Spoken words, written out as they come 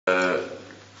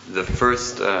the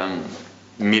first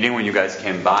meeting when you guys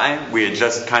came by, we had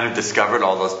just kind of discovered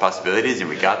all those possibilities, and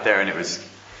we got there and it was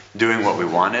doing what we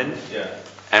wanted. Yeah.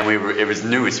 And it was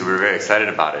new, so we were very excited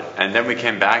about it. And then we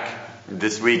came back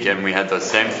this week and we had those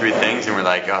same three things, and we're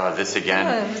like, oh, this again.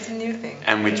 Yeah, it was a new thing.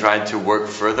 And we tried to work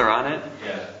further on it.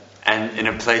 Yeah. And in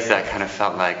a place that kind of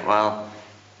felt like, well,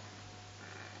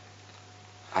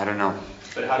 I don't know.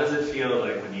 But how does it feel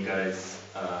like when you guys,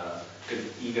 because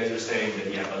you guys were saying that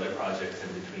you have other projects in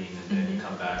between, and then you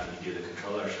come back and you do the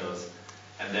controller shows,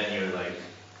 and then you're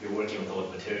working with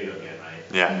old material again, right?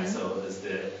 Yeah. So is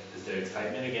there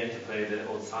excitement again to play the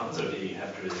old songs, or do you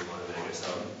have to really motivate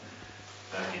yourself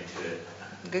back into it?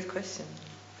 Good question.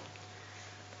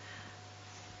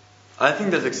 I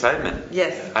think there's excitement.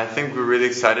 Yes. I think we're really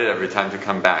excited every time to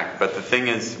come back. But the thing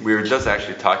is, we were just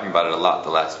actually talking about it a lot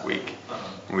the last week.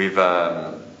 We've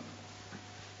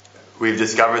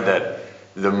discovered that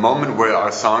the moment where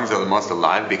our songs are the most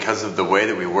alive, because of the way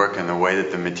that we work and the way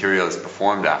that the material is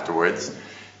performed afterwards,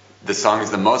 the song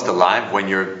is the most alive when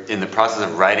you're in the process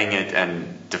of writing it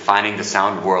and defining the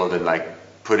sound world and like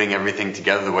putting everything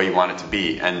together the way you want it to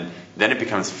be, and then it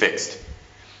becomes fixed.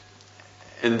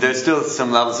 And there's still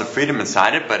some levels of freedom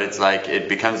inside it, but it's like it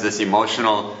becomes this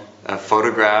emotional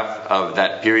photograph of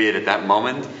that period at that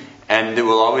moment, and it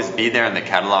will always be there in the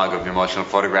catalog of emotional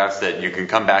photographs that you can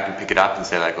come back and pick it up and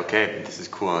say like, okay, this is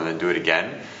cool, and then do it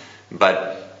again.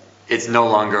 But it's no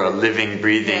longer a living,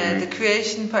 breathing... Yeah, the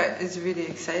creation part is really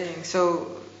exciting.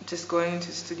 So just going into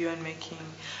the studio and making...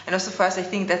 And also for us, I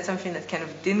think that's something that kind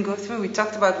of didn't go through. We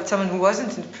talked about with someone who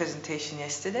wasn't in the presentation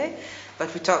yesterday, but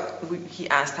he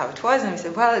asked how it was, and we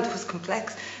said, well, it was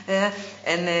complex.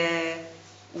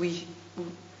 We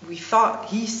thought,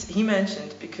 he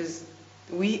mentioned, because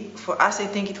for us, I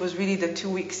think it was really the 2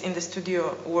 weeks in the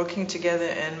studio working together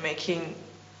and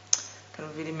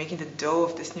really making the dough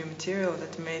of this new material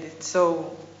that made it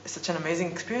such an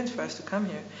amazing experience for us to come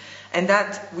here. And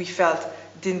that we felt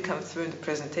didn't come through in the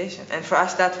presentation. And for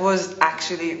us, that was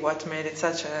actually what made it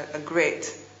such a great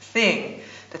thing,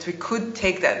 that we could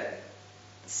take that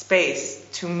space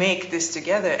to make this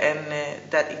together,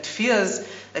 and that it feels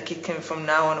like it can, from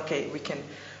now on, okay, we can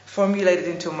formulate it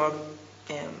into a more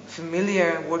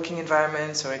familiar working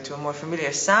environments or into a more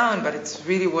familiar sound, but it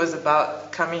really was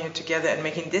about coming here together and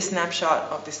making this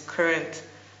snapshot of this current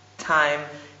time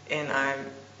in our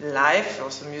life,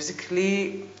 also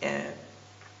musically,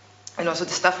 and also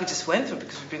the stuff we just went through,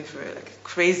 because we've been through like a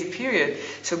crazy period.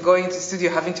 So going into the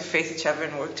studio, having to face each other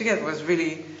and work together was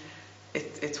really,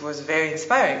 it was very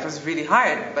inspiring. It was really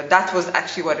hard, but that was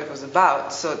actually what it was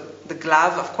about. So the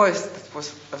glove, of course, that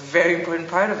was a very important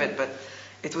part of it, but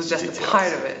it was just a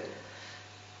part of it.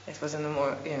 It was in a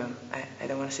more, I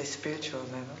don't want to say spiritual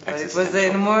level, but it was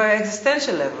in a more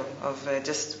existential level of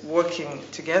just working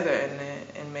together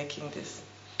and making this.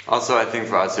 Also, I think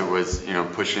for us it was,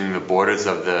 pushing the borders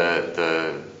of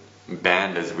the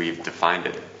band as we've defined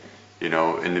it.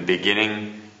 In the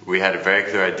beginning, we had a very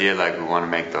clear idea, like we want to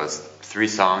make those 3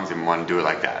 songs and we want to do it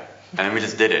like that. And then we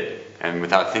just did it, and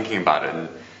without thinking about it. And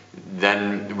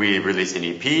then we released an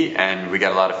EP, and we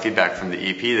got a lot of feedback from the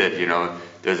EP that,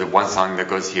 there's one song that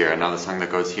goes here, another song that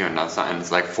goes here, another song, and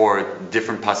it's like 4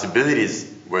 different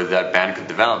possibilities where that band could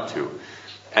develop to.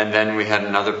 And then we had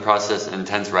another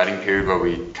intense writing period where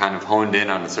we kind of honed in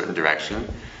on a certain direction.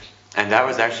 And that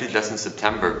was actually just in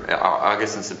September,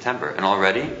 August and September. And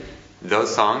already,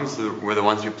 those songs were the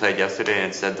ones we played yesterday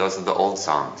and said those are the old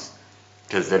songs.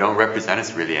 Because they don't represent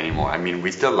us really anymore. I mean,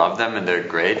 we still love them and they're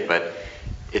great, but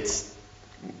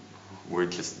we're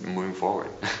just moving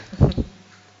forward.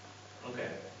 Okay.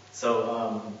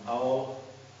 So I'll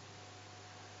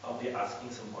be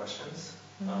asking some questions.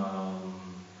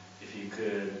 If you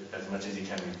could, as much as you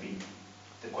can, repeat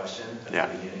the question at the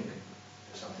beginning. Is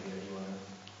there something that you want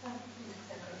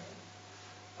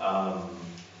to...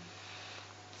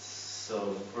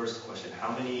 So first question,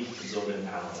 how many Zildjian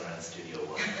panels are in Studio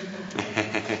One?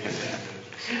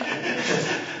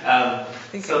 I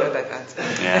think I know that answer.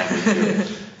 Yeah.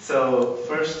 So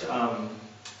first,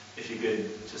 if you could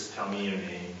just tell me your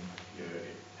name,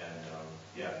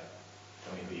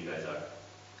 tell me who you guys are.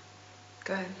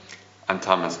 Go ahead. I'm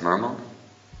Thomas Mermel.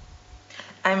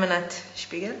 I'm Anat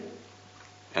Spiegel.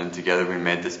 And together we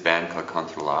made this band called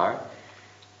Controlar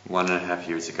 1.5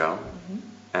 years ago.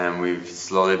 And we've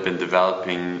slowly been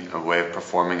developing a way of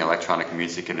performing electronic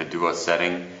music in a duo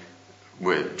setting.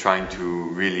 We're trying to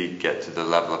really get to the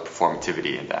level of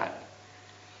performativity in that.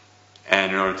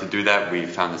 And in order to do that, we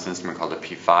found this instrument called a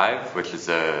P5, which is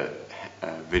a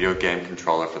video game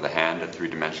controller for the hand, a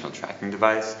 3-dimensional tracking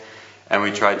device. And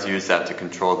we tried to use that to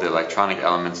control the electronic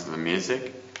elements of the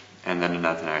music, and then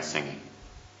Anat and I are singing.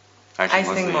 Actually, I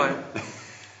sing mostly- more.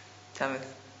 Thomas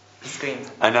screams.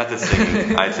 I'm not the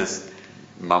singing. I just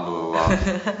mumble along.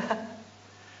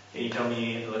 Can you tell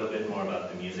me a little bit more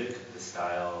about the music, the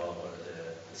style, or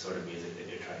the sort of music that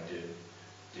you're trying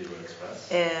to do or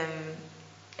express?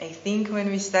 I think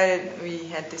when we started, we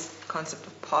had this concept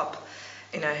of pop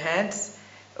in our heads.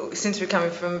 Since we're coming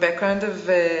from a background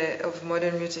of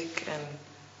modern music and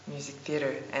music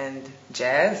theater and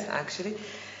jazz, actually,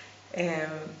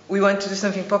 we want to do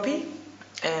something poppy.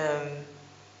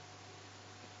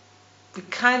 We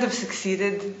kind of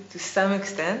succeeded to some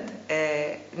extent.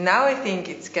 Now I think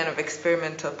it's kind of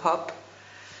experimental pop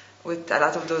with a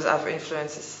lot of those other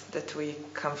influences that we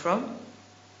come from.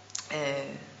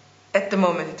 At the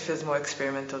moment it feels more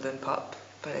experimental than pop,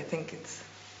 but I think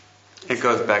It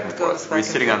goes back and It goes forth. back We're and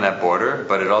sitting forth. on that border,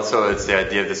 but it's the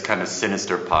idea of this kind of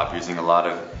sinister pop using a lot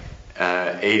of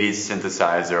 80s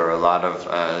synthesizer, or a lot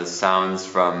of sounds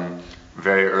from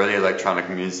very early electronic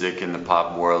music in the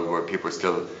pop world, where people are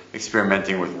still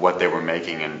experimenting with what they were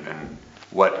making and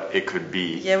what it could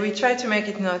be. Yeah, we try to make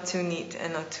it not too neat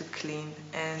and not too clean,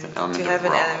 and It's an element to of have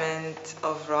an raw. element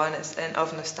of rawness and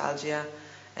of nostalgia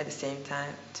at the same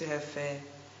time. To have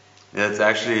That's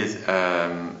actually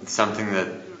something that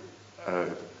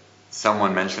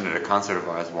someone mentioned at a concert of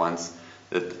ours once,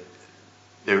 that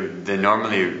they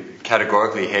normally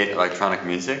categorically hate electronic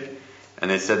music, and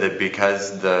they said that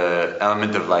because the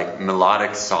element of like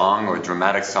melodic song or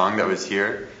dramatic song that was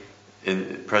here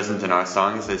present in our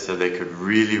songs, they said they could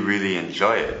really, really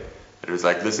enjoy it. It was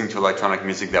like listening to electronic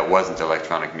music that wasn't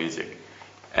electronic music,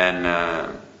 and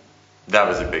that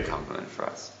was a big compliment for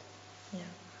us.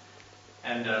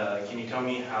 And can you tell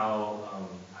me how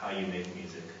you make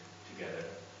music together?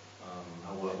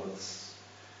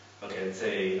 Okay, let's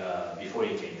say before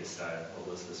you came to Stime, what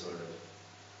was the sort of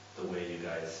the way you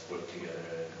guys worked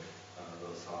together and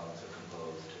those songs are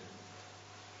composed?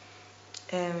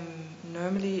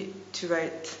 Normally, to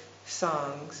write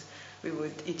songs, we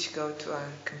would each go to our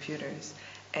computers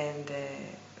and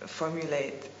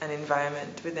formulate an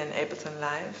environment within Ableton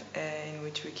Live in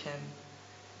which we can,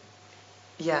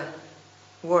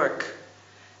 work.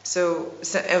 So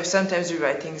sometimes we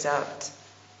write things out,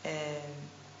 and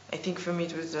I think for me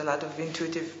it was a lot of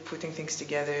intuitive putting things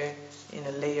together in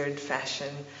a layered fashion,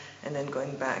 and then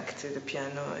going back to the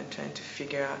piano and trying to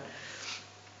figure out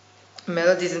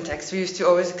melodies and text. We used to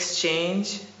always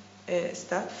exchange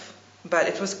stuff, but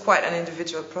it was quite an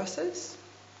individual process.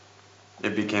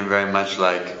 It became very much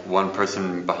like one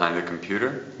person behind the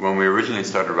computer. When we originally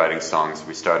started writing songs,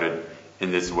 we started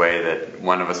in this way that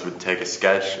one of us would take a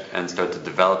sketch and start to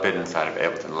develop it inside of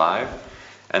Ableton Live,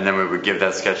 and then we would give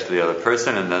that sketch to the other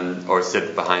person, and then or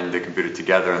sit behind the computer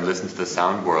together and listen to the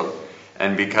sound world.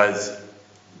 And because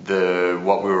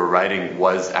what we were writing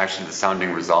was actually the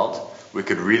sounding result, we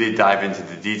could really dive into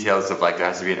the details of like there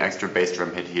has to be an extra bass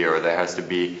drum hit here, or there has to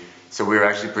be. So we were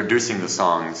actually producing the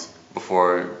songs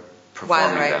before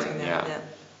performing While writing them. Yeah.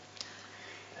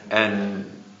 And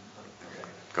Okay.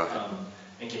 go ahead.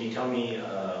 And can you tell me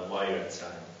why you're at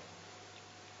Stime?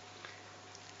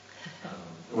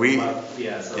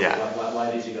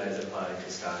 Why did you guys apply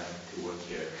to Stime to work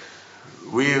here?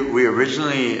 We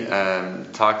originally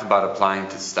talked about applying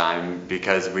to Stime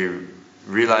because we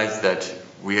realized that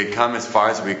we had come as far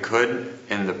as we could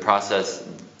in the process,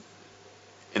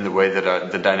 in the way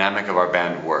that the dynamic of our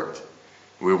band worked.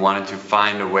 We wanted to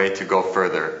find a way to go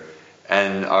further.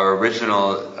 And our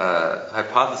original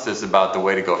hypothesis about the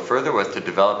way to go further was to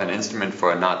develop an instrument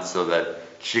for Anat so that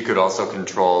she could also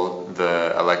control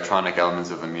the electronic elements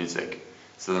of the music.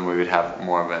 So then we would have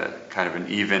more of a kind of an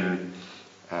even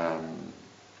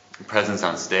presence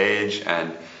on stage.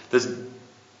 And there's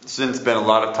since been a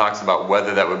lot of talks about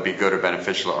whether that would be good or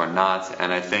beneficial or not.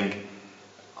 And I think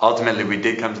ultimately we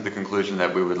did come to the conclusion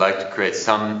that we would like to create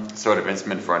some sort of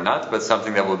instrument for Anat, but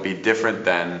something that would be different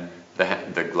than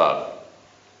the glove.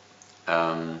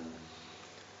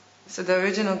 So the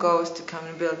original goal was to come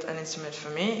and build an instrument for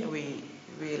me. We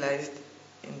realized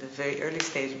in the very early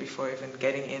stage, before even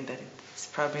getting in, that it's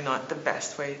probably not the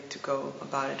best way to go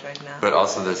about it right now. But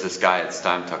also there's this guy at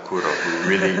Stime Takuro who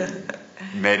really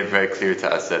made it very clear to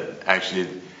us that actually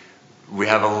we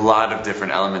have a lot of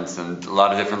different elements and a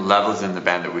lot of different levels in the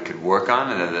band that we could work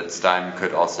on, and that Stime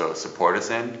could also support us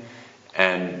in.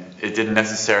 And it didn't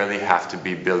necessarily have to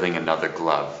be building another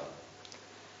glove.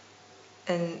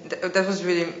 And that was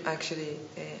really actually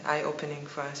eye-opening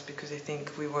for us, because I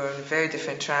think we were on a very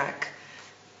different track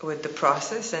with the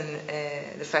process, and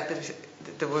the fact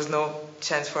that there was no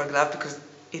chance for a glove, because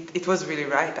it was really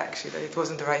right actually, that it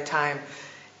wasn't the right time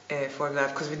for a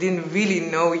glove, because we didn't really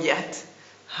know yet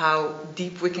how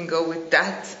deep we can go with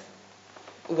that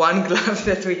one glove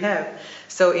that we have.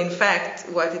 So in fact,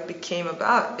 what it became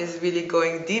about is really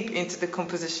going deep into the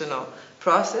compositional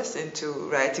process, into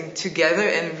writing together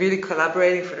and really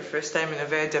collaborating for the first time in a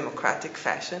very democratic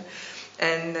fashion.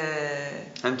 And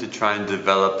to try and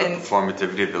develop the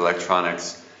performativity of the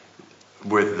electronics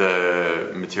with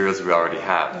the materials we already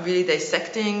have. Really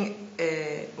dissecting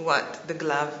what the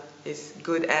glove is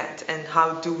good at and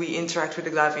how do we interact with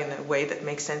the glove in a way that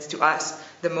makes sense to us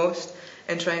the most,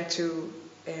 and trying to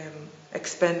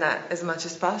expand that as much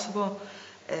as possible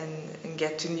and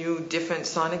get to new different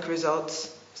sonic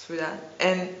results through that,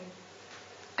 and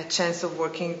a chance of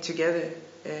working together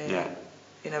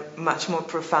in a much more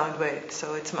profound way.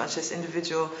 So it's much less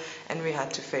individual, and we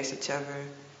had to face each other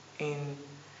in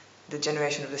the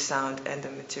generation of the sound and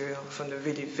the material from the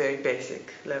really very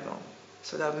basic level.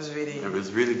 So that was really... It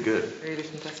was really good. Really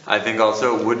fantastic. I think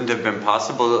also it wouldn't have been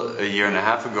possible a year and a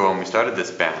half ago when we started this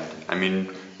band. I mean,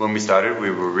 when we started, we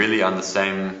were really on the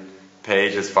same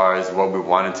page as far as what we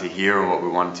wanted to hear and what we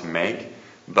wanted to make,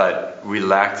 but we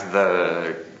lacked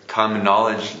the common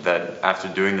knowledge that after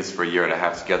doing this for a year and a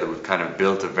half together, we've kind of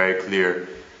built a very clear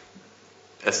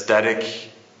aesthetic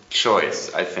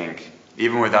choice, I think.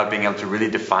 Even without being able to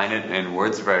really define it in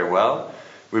words very well,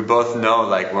 we both know,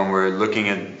 like, when we're looking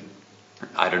at,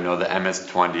 I don't know, the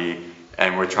MS-20,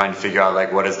 and we're trying to figure out,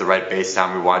 like, what is the right bass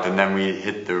sound we want, and then we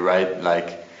hit the right,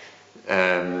 like,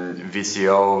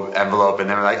 VCO envelope, and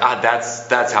then we're like,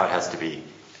 that's how it has to be.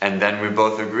 And then we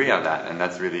both agree on that, and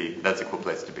that's a cool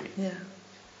place to be. Yeah.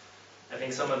 I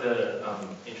think some of the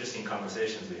interesting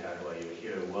conversations we had while you were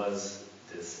here was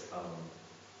this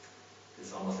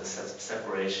almost a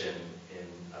separation in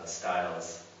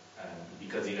styles, and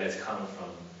because you guys come from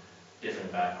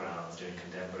different backgrounds, doing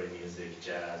contemporary music,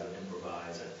 jazz, or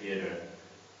improvise, or theater,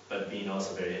 but being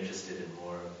also very interested in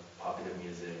more popular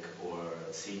music or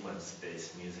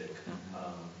sequence-based music.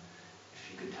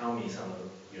 If you could tell me some of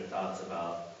your thoughts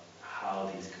about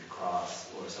how these could cross,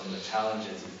 or some of the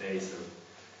challenges you face of,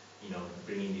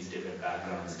 bringing these different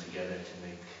backgrounds together to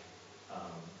make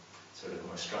sort of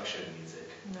more structured music.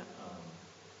 No.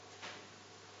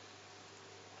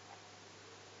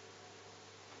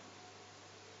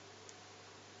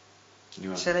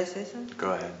 Shall I say something?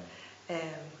 Go ahead.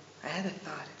 I had a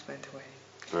thought, it went away.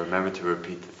 Remember to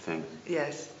repeat the thing.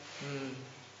 Yes.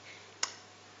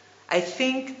 I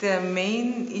think the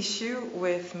main issue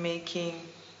with making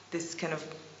this kind of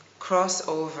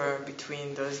crossover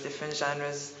between those different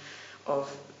genres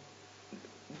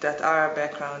that are our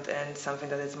background and something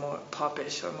that is more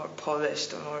popish or more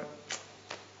polished or more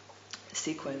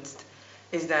sequenced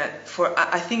is that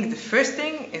I think the first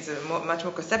thing is a much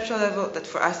more conceptual level, that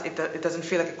for us it doesn't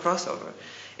feel like a crossover.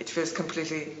 It feels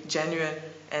completely genuine,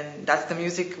 and that's the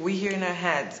music we hear in our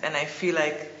heads. And I feel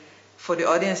like for the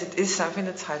audience it is something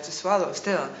that's hard to swallow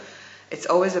still. It's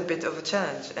always a bit of a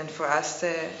challenge, and for us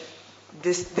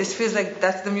this feels like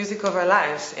that's the music of our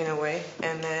lives in a way,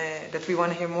 and that we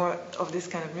want to hear more of this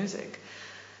kind of music.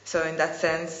 So in that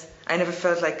sense, I never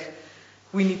felt like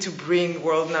we need to bring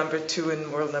world number 2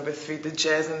 and world number 3, the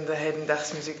jazz and the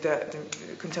hedendaags music, the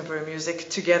contemporary music,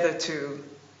 together to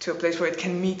a place where it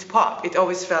can meet pop. It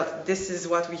always felt, this is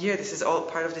what we hear, this is all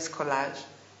part of this collage,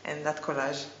 and that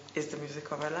collage is the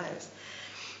music of our lives.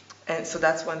 And so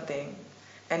that's one thing.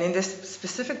 And in this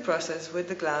specific process with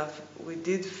the glove, we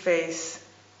did face,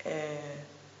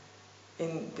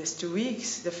 in these 2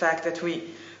 weeks, the fact that we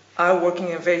are working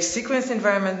in a very sequenced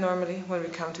environment normally when we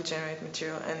come to generate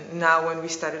material, and now when we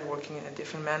started working in a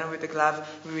different manner with the glove,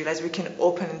 we realized we can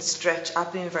open and stretch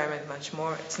up the environment much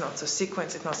more. It's not so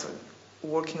sequenced, it's not so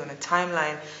working on a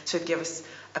timeline, so it gave us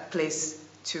a place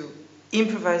to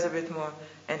improvise a bit more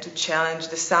and to challenge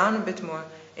the sound a bit more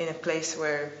in a place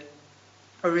where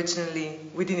originally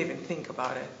we didn't even think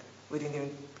about it. We didn't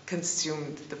even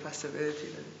consume the possibility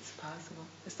that it's possible.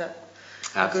 Is that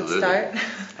a good start?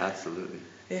 Absolutely.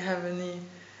 Do you have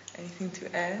anything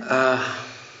to add?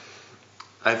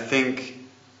 I think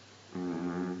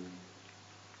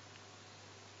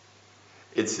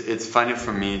it's funny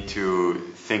for me to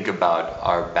think about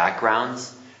our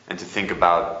backgrounds and to think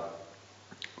about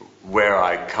where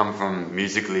I come from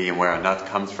musically and where Anat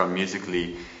comes from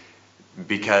musically,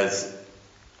 because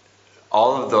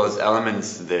all of those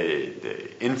elements, they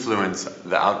influence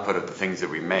the output of the things that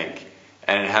we make.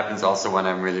 And it happens also when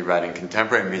I'm really writing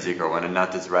contemporary music, or when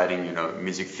Anat is writing,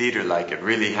 music theater. Like, it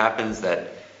really happens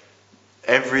that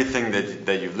everything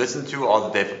that you've listened to, all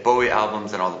the David Bowie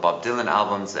albums and all the Bob Dylan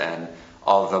albums and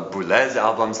all the Boulez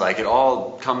albums, like, it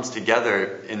all comes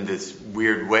together in this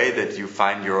weird way that you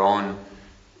find your own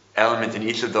element in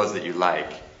each of those that you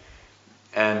like.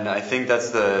 And I think that's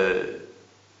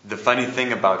the funny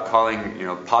thing about calling,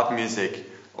 pop music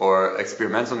or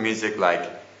experimental music, like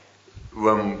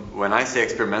when I say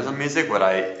experimental music, what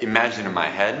I imagine in my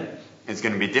head is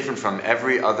going to be different from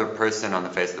every other person on the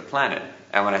face of the planet.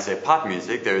 And when I say pop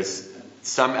music, there's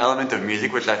some element of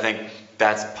music which I think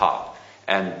that's pop.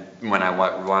 And when I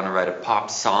want to write a pop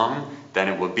song, then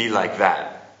it will be like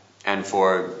that. And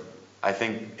for, I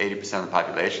think, 80% of the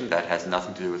population, that has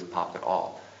nothing to do with pop at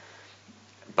all.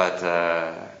 But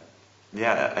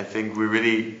yeah, I think we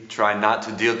really try not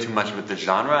to deal too much with the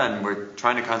genre, and we're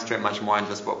trying to concentrate much more on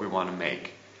just what we want to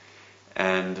make.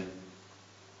 And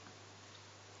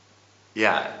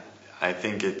yeah, I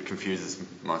think it confuses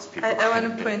most people. I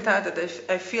want to point out that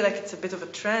I feel like it's a bit of a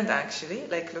trend, actually,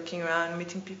 like looking around,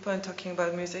 meeting people and talking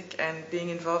about music and being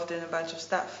involved in a bunch of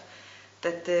stuff,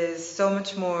 that there's so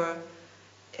much more.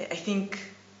 I think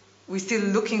we're still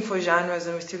looking for genres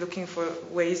and we're still looking for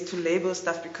ways to label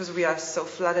stuff because we are so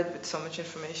flooded with so much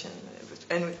information,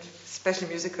 and especially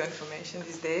musical information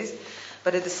these days.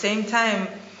 But at the same time,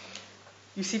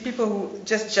 you see people who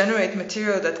just generate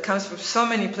material that comes from so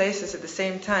many places at the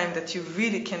same time that you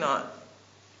really cannot,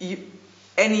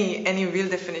 any real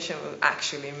definition will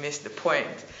actually miss the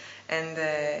point. And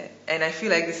I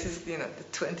feel like this is, the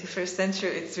 21st century.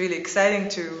 It's really exciting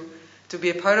to be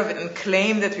a part of it and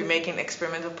claim that we're making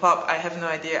experimental pop. I have no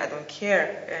idea. I don't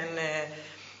care.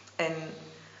 And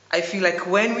I feel like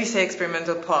when we say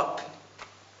experimental pop,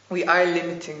 we are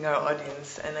limiting our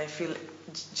audience. And I feel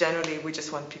generally we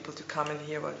just want people to come and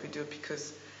hear what we do,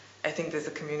 because I think there's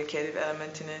a communicative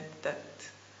element in it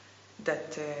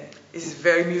that is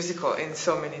very musical in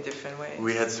so many different ways.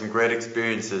 We had some great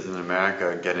experiences in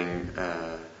America getting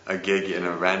a gig in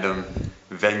a random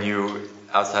venue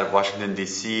outside of Washington,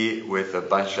 D.C. with a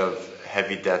bunch of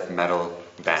heavy death metal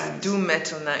bands. Doom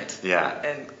metal night.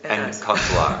 Yeah, and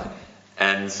Consular.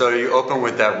 And so you open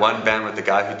with that one band with the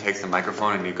guy who takes the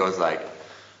microphone and he goes like,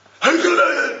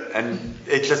 and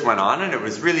it just went on, and it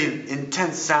was really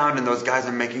intense sound, and those guys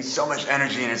are making so much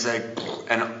energy, and it's like,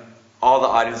 and all the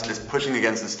audience just pushing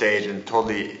against the stage and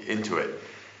totally into it.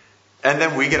 And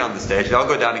then we get on the stage, they all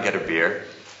go down to get a beer,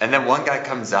 and then one guy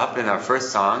comes up in our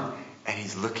first song, and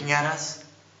he's looking at us,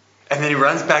 and then he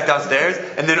runs back downstairs,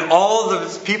 and then all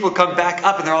those people come back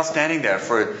up, and they're all standing there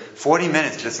for 40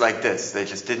 minutes just like this. They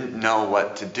just didn't know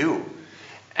what to do.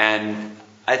 And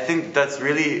I think that's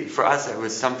really, for us, it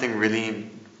was something really,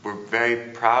 we're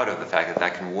very proud of the fact that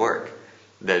that can work.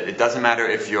 That it doesn't matter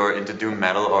if you're into doom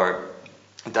metal, or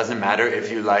it doesn't matter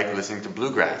if you like listening to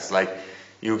bluegrass. Like,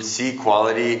 you see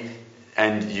quality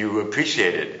and you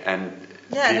appreciate it. And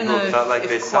yeah, people felt like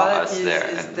they saw us there.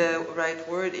 Is the right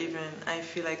word even. I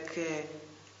feel like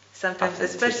sometimes,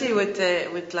 especially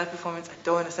with live performance, I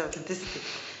don't want to say authenticity.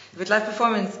 With live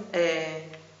performance,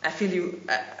 I feel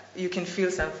you can feel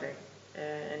something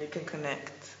and you can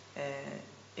connect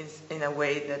in a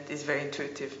way that is very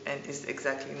intuitive and is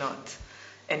exactly not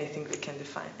anything we can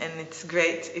define. And it's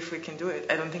great if we can do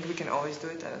it. I don't think we can always do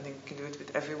it. I don't think we can do it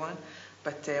with everyone.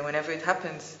 But whenever it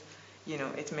happens,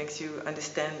 it makes you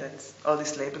understand that all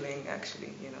this labeling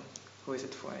actually, who is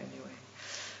it for anyway?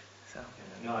 So.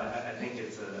 No, I think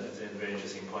it's a very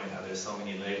interesting point how there's so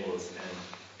many labels, and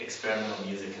experimental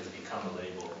music has become a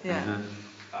label. Yeah.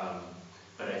 Mm-hmm.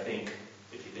 But I think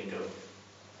if you think of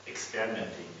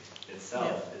experimenting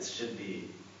itself, it should be,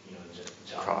 just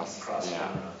cross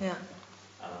genre. Yeah.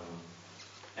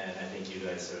 And I think you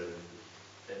guys sort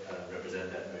of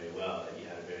represent that very well. That you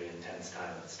had a very intense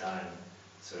time at Stein,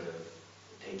 sort of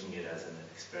taking it as an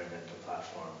experimental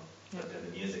platform. Yeah. But then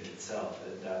the music itself,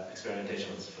 that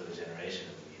experimentation was for the generation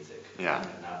of the music, yeah,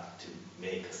 and not to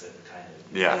make a certain kind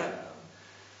of music. Yeah.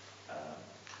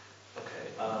 Okay.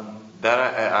 That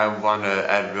I want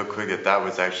to add real quick that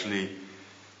was actually,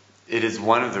 it is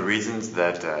one of the reasons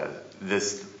that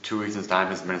this 2 weeks in time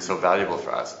has been so valuable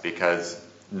for us, because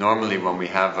normally when we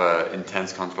have an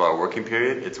intense conservatoire working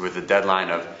period, it's with a deadline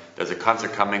of there's a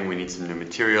concert coming, we need some new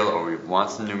material, or we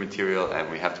want some new material, and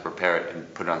we have to prepare it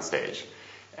and put it on stage.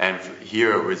 And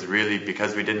here it was really,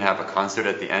 because we didn't have a concert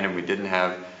at the end and we didn't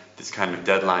have this kind of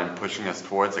deadline pushing us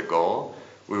towards a goal,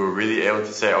 we were really able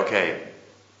to say, okay,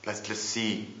 let's just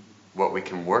see what we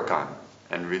can work on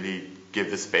and really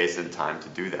give the space and time to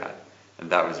do that. And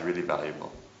that was really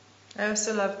valuable. I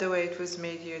also love the way it was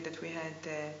made here, that we had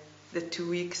the 2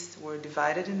 weeks were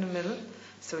divided in the middle,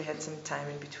 so we had some time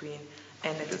in between.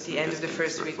 And at the end of the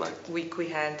first week we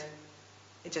had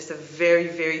just a very,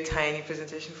 very tiny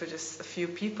presentation for just a few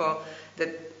people. That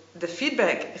the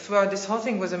feedback throughout this whole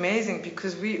thing was amazing,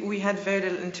 because we had very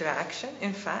little interaction,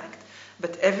 in fact,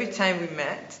 But every time we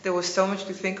met, there was so much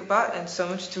to think about and so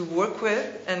much to work with,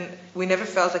 and we never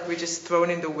felt like we're just thrown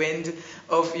in the wind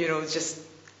of, just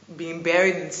being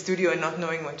buried in the studio and not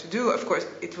knowing what to do. Of course,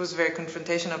 it was very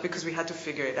confrontational because we had to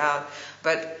figure it out.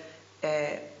 But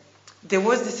there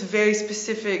was this very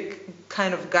specific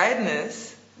kind of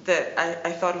guidance that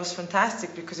I thought was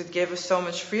fantastic, because it gave us so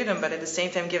much freedom, but at the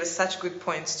same time gave us such good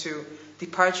points to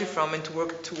departure from and to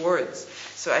work towards.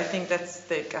 So I think that's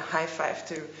like a high five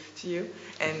to you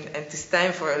and to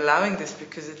Stein for allowing this,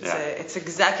 because it's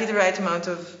exactly the right amount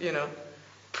of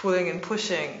pulling and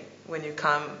pushing when you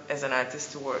come as an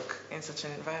artist to work in such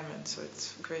an environment. So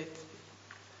it's great.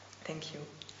 Thank you.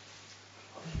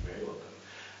 You're very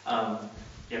welcome.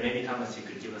 Maybe Thomas, you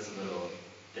could give us a little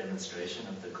demonstration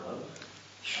of the glove.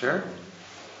 Sure.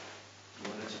 You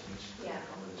want to change the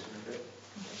composition a bit?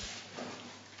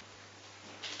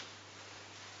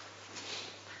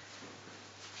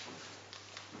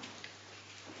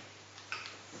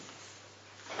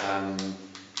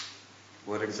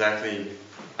 What exactly?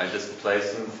 I just play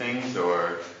some things,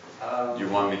 or you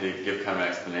want me to give kind of an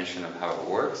explanation of how it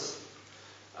works?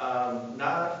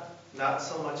 Not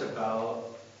so much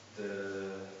about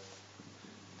the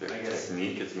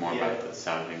technique. It's more about the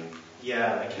sounding.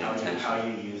 Yeah, like how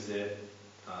you use it.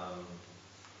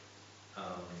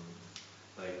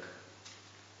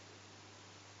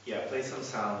 Play some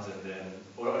sounds and then,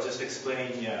 or just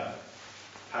explain,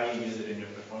 how you use it in your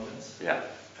performance. Yeah.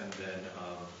 And then,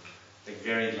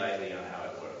 very lightly on how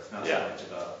it works. Not so much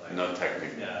about no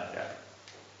technique. Yeah.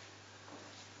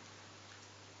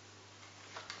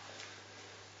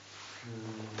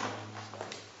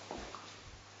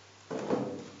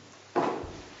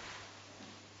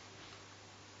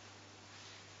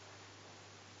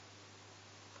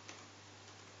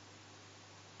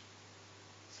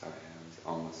 Sorry, I was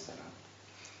almost set up.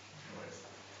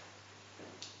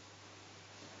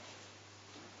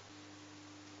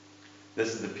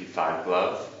 This is the P5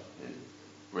 glove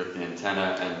with the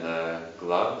antenna and the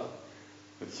glove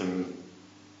with some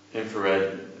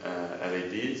infrared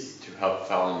LEDs to help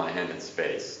follow my hand in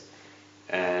space.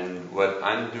 And what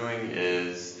I'm doing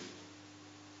is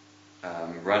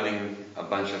running a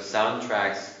bunch of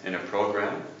soundtracks in a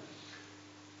program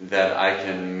that I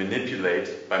can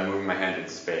manipulate by moving my hand in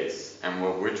space. And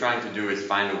what we're trying to do is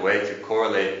find a way to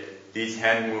correlate these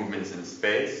hand movements in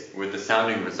space with the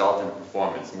sounding result in a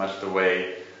performance, much the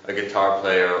way a guitar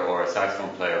player or a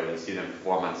saxophone player, when you see them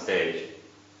perform on stage,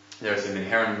 there's some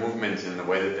inherent movements in the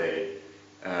way that they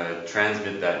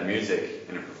transmit that music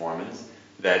in a performance,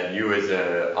 that you as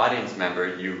an audience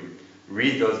member, you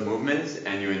read those movements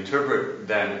and you interpret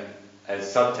them as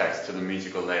subtext to the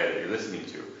musical layer that you're listening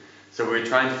to. So we're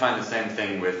trying to find the same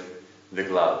thing with the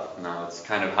glove. Now it's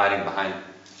kind of hiding behind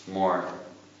more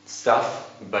stuff,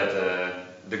 but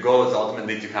the goal is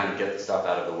ultimately to kind of get the stuff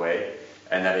out of the way,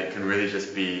 and that it can really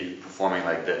just be performing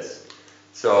like this.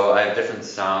 So I have different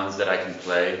sounds that I can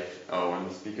play. Oh, when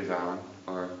the speakers are on,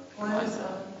 or one is on.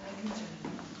 I can turn it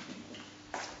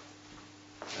on.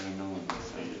 I don't know when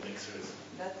this Maybe the mixer is.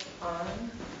 That's on.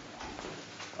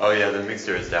 Oh yeah, the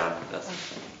mixer is down. That's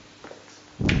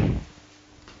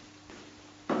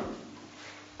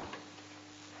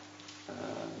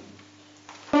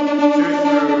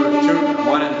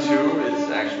one and two is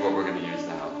actually what we're going to use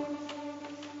now.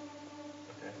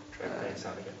 Okay, try playing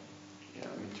sound again. Yeah,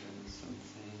 let me turn some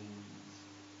things.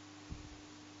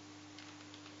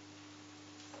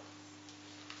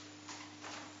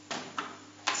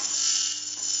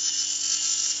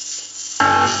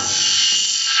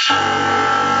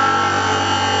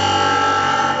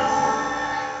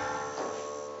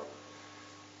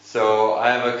 So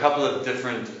I have a couple of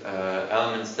different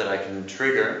elements that I can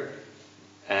trigger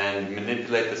and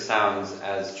manipulate the sounds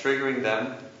as triggering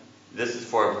them. This is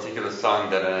for a particular song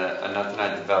that Anat and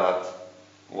I developed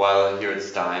while here at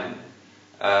Stein,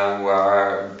 where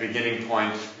our beginning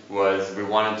point was we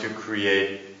wanted to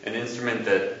create an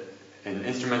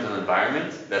instrumental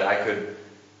environment that I could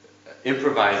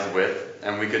improvise with,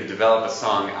 and we could develop a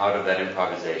song out of that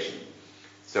improvisation.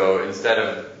 So instead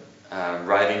of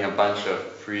writing a bunch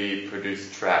of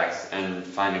pre-produced tracks and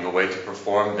finding a way to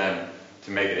perform them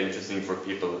to make it interesting for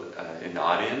people in the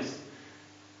audience,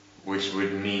 which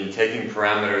would mean taking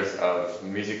parameters of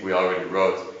music we already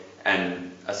wrote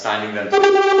and assigning them to the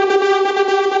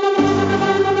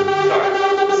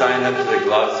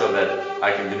glove so that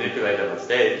I can manipulate them on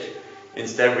stage.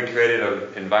 Instead, we created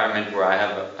an environment where I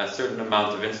have a certain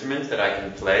amount of instruments that I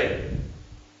can play,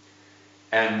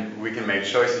 and we can make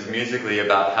choices musically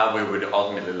about how we would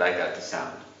ultimately like that to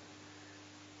sound.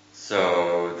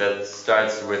 So that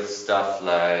starts with stuff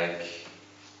like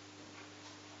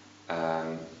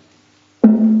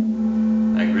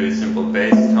very simple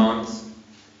bass tones,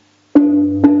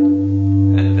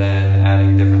 and then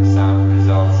adding different sound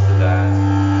results to that.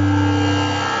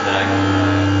 Then I can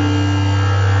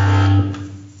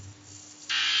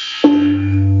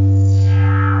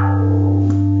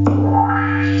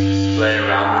play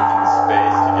around with in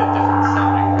space to get different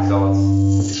sounding results.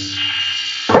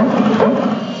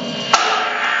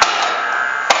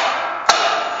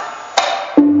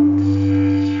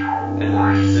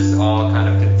 And this all kind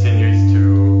of continues to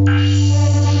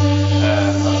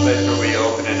a place where we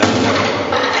open it up.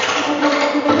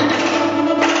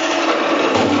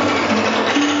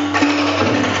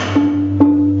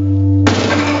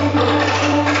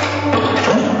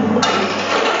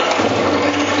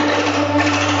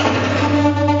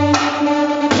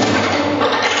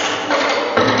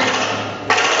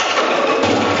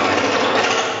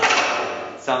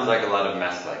 Sounds like a lot of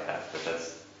mess like that, but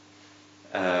that's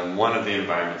one of the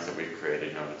environments that we've created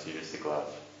in order to use the glove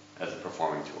as a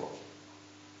performing tool.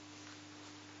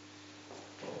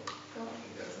 Cool. I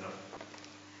think that's enough.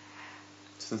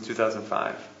 Since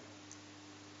 2005.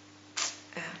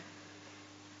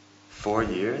 4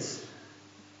 years?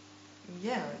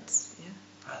 Yeah, it's yeah.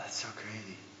 Oh, that's so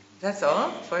crazy. That's all?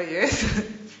 4 years?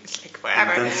 It's like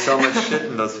forever. We've done so much shit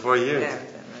in those 4 years. Yeah,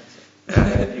 we've done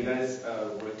much. And you guys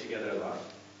work together a lot?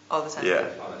 All the time. Yeah.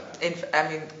 All the time. I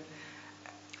mean,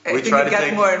 I We think try it to got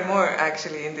take- more and more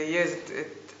actually in the years.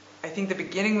 I think the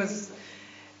beginning was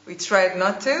we tried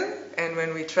not to, and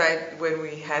when we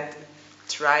had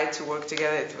tried to work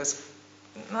together, it was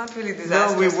not really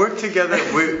disastrous. No, we worked together.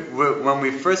 When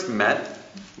we first met,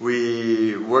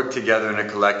 we worked together in a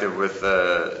collective with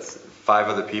 5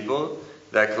 other people.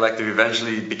 That collective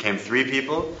eventually became 3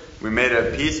 people. We made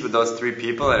a piece with those 3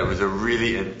 people, and it was a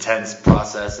really intense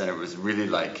process, and it was really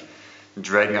like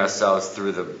dragging ourselves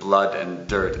through the blood and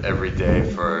dirt every day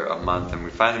for a month. And we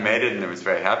finally made it, and it was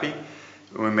very happy.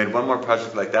 We made one more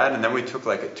project like that, and then we took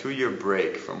like a 2-year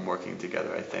break from working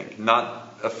together, I think. Not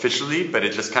officially, but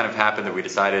it just kind of happened that we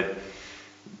decided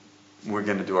we're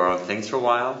going to do our own things for a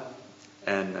while.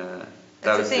 And that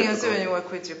That's the was thing also difficult. when you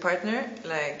work with your partner,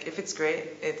 like if it's great,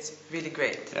 it's really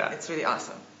great. Yeah. It's really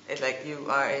awesome. It's like you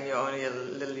are in your own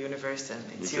little universe and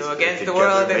it's You you just against get the together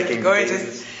world and it's making gorgeous.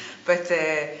 things.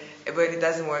 But when it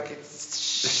doesn't work, it's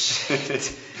shit.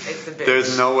 It's a bitch.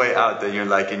 There's no way out. That you're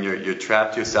like you're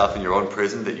trapped yourself in your own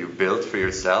prison that you built for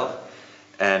yourself,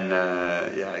 and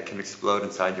yeah, it can explode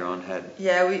inside your own head.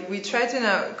 Yeah, we try to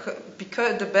now,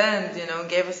 because the band,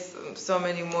 gave us so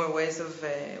many more ways of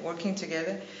working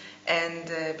together, and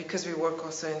because we work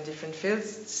also in different fields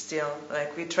still,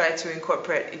 like we try to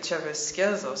incorporate each other's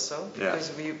skills also, Yeah.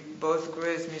 because we both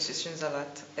grew as musicians a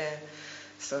lot.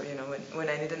 So, when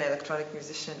I need an electronic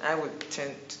musician, I would turn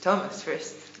to Thomas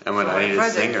first. And when for I my need a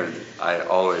project. singer, I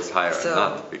always hire So, a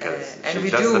nut because and she's we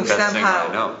just do the best singer I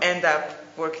somehow know. end up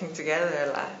working together a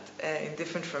lot in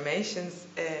different formations.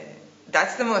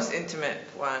 That's the most intimate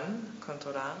one,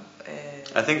 Controlar.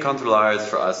 I think Controlar is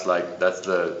for us like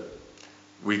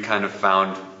we kind of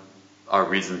found our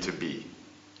reason to be.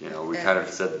 We Yeah. kind of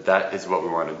said that is what we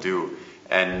want to do,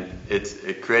 and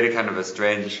it created kind of a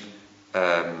strange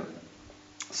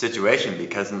situation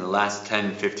because in the last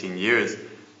 10, 15 years,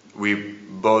 we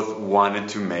both wanted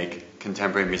to make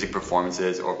contemporary music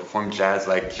performances or perform jazz,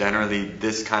 like generally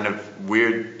this kind of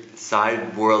weird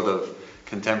side world of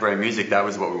contemporary music. That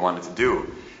was what we wanted to do,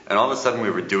 and all of a sudden we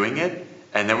were doing it.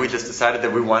 And then we just decided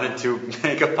that we wanted to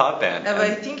make a pop band. But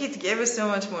I think it gave us so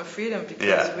much more freedom because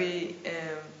Yeah. we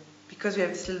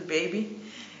have this little baby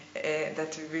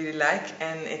that we really like,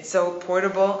 and it's so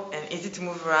portable and easy to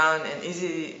move around and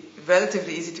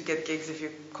relatively easy to get gigs if you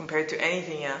compare it to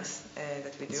anything else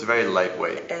that we do. It's very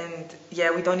lightweight. And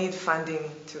yeah, we don't need funding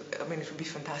it would be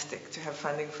fantastic to have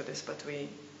funding for this, but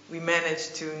we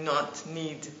managed to not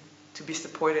need to be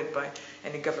supported by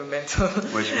any governmental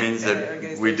Which means that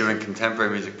organization. we're doing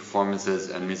contemporary music performances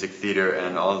and music theater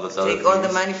and all of those other Take all the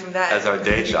things money from that. as our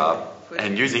day job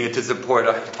and using it to support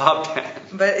our pop band.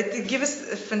 But it gives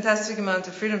us a fantastic amount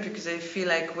of freedom because I feel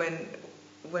like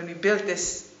when we built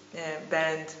this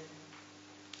band,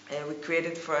 we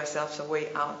created for ourselves a way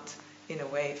out, in a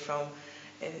way, from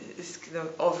this kind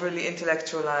of overly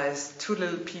intellectualized, too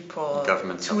little people,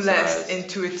 Government too less subsidized.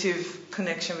 intuitive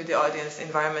connection with the audience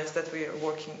environments that we were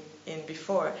working in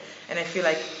before. And I feel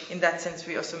like in that sense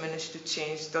we also managed to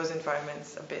change those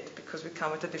environments a bit because we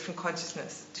come with a different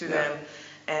consciousness to Yeah. them,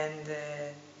 and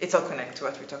it's all connected to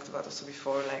what we talked about also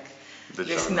before, like The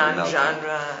this genre melting.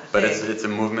 non-genre But thing. it's a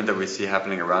movement that we see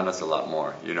happening around us a lot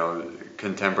more.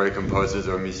 Contemporary composers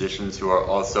or musicians who are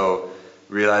also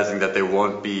realizing that they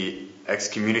won't be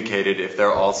excommunicated if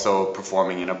they're also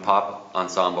performing in a pop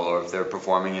ensemble or if they're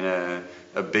performing in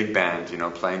a big band, you know,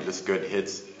 playing just good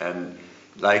hits. And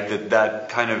like that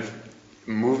kind of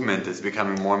movement is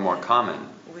becoming more and more common.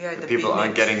 We are the People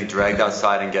aren't beatniks. getting dragged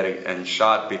outside and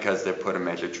shot because they put a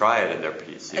major triad in their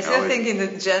piece. I still think in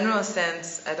the general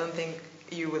sense, I don't think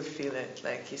you will feel it.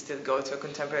 Like you still go to a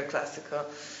contemporary classical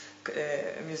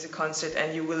music concert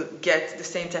and you will get the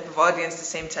same type of audience, the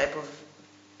same type of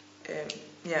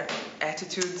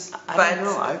attitudes. I don't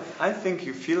know. I think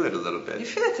you feel it a little bit. You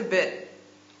feel it a bit,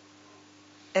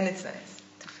 and it's nice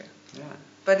to feel. Yeah.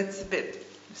 But it's a bit.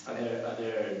 Are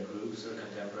there groups or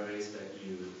contemporaries that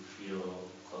you feel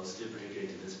close to, particularly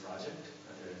to this project?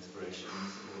 Are there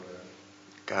inspirations or?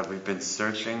 God, we've been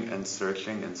searching and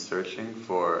searching and searching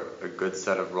for a good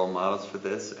set of role models for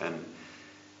this, and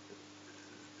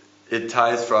it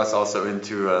ties for us also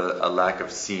into a lack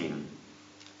of scene.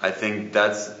 I think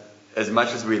that's, as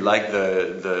much as we like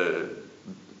the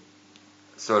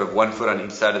sort of one foot on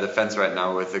each side of the fence right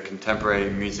now with the contemporary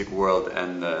music world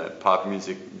and the pop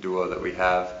music duo that we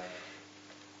have,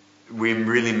 we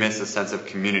really miss a sense of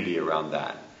community around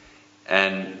that.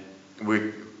 And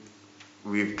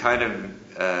we've kind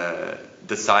of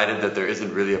decided that there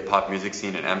isn't really a pop music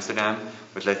scene in Amsterdam,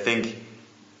 which I think,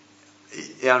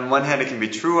 on one hand it can be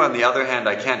true, on the other hand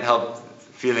I can't help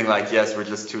feeling like, yes, we're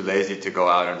just too lazy to go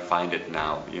out and find it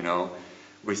now, you know.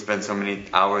 We spend so many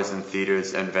hours in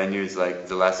theaters and venues, like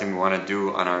the last thing we want to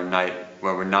do on our night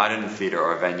where we're not in a theater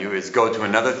or a venue is go to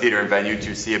another theater and venue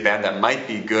to see a band that might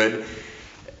be good,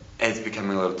 and it's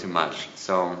becoming a little too much.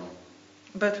 So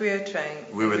But we are trying.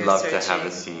 we would We're love to have searching.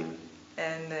 a scene.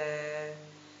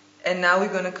 And now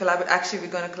we're going to collaborate. Actually,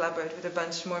 we're going to collaborate with a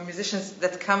bunch more musicians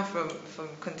that come from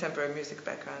contemporary music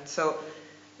background. So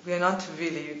we are not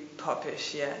really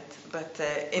popish yet, but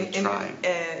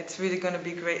it's really going to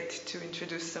be great to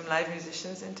introduce some live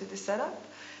musicians into the setup,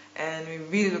 and we're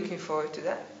really looking forward to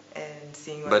that and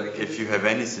seeing what we But can if do. you have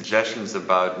any suggestions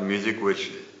about music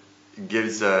which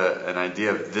gives an idea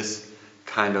of this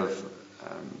kind of,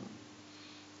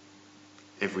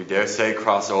 if we dare say,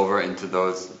 crossover into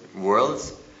those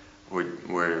worlds,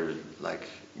 we're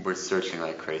searching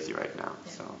like crazy right now.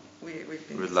 Yeah. So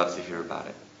we'd love to hear about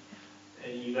it.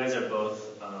 And you guys are both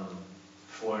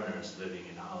foreigners living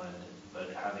in Holland, but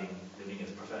living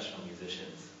as professional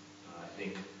musicians. I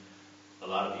think a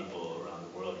lot of people around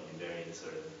the world can be very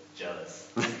sort of jealous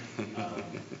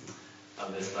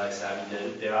of this lifestyle. I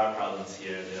mean, there are problems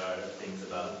here, there are things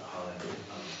about Holland.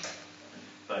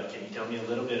 But can you tell me a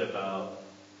little bit about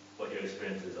what your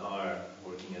experiences are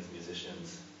working as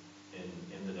musicians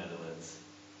in the Netherlands?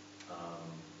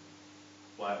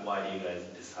 Why do you guys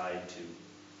decide to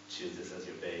choose this as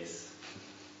your base?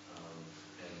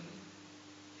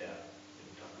 Can you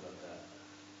talk about that?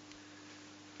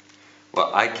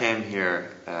 Well, I came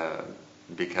here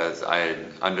because I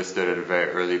understood at a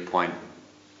very early point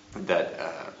that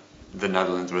the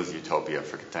Netherlands was utopia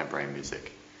for contemporary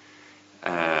music.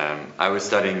 I was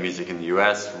studying music in the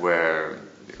US, where,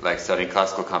 like, studying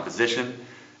classical composition,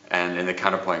 and in the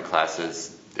counterpoint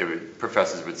classes,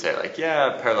 professors would say, like,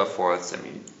 yeah, parallel fourths, I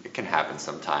mean, it can happen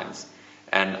sometimes.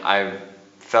 And I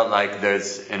felt like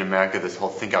there's, in America, this whole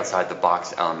think outside the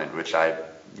box element, which I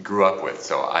grew up with.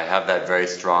 So I have that very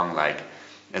strong, like,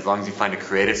 as long as you find a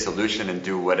creative solution and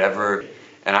do whatever.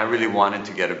 And I really wanted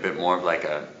to get a bit more of like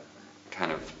a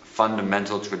kind of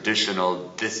fundamental,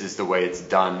 traditional, this is the way it's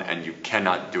done and you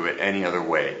cannot do it any other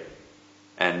way.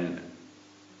 And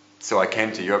so I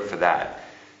came to Europe for that.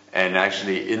 And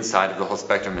actually, inside of the whole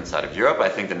spectrum inside of Europe, I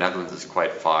think the Netherlands is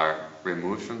quite far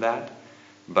removed from that.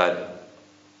 But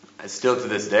still to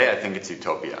this day, I think it's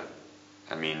utopia.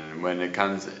 I mean, when it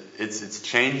comes, it's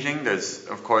changing. There's,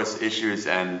 of course, issues,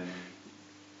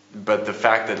 but the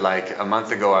fact that, like, a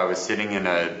month ago I was sitting in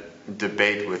a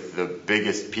debate with the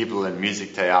biggest people in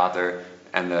music theater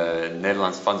and the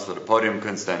Nederlands Fonds voor de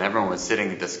Podiumkunsten, and everyone was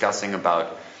sitting discussing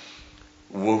about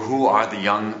who are the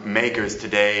young makers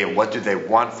today, and what do they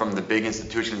want from the big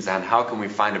institutions, and how can we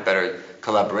find a better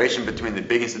collaboration between the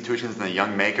big institutions and the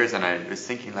young makers. And I was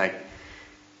thinking, like,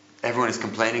 everyone is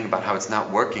complaining about how it's not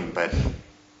working, but,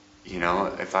 you know,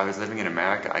 if I was living in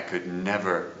America, I could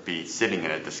never be sitting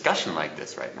in a discussion like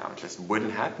this right now. It just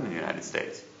wouldn't happen in the United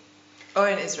States. Or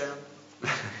in Israel.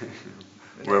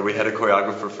 Where we had a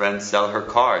choreographer friend sell her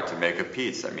car to make a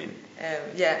piece. I mean,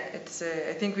 it's.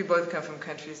 I think we both come from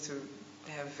countries who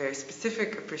have very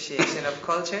specific appreciation of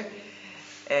culture,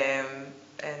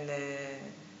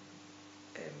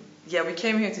 we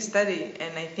came here to study,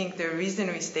 and I think the reason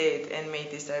we stayed and made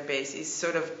this our base is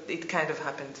sort of, it kind of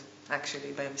happened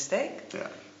actually by mistake. yeah.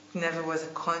 It never was a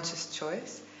conscious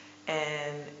choice,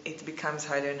 and it becomes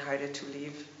harder and harder to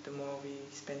leave the more we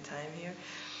spend time here.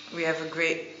 We have a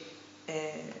great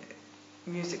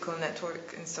musical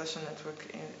network and social network,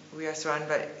 and we are surrounded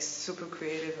by super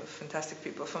creative, fantastic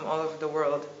people from all over the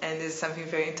world, and there's something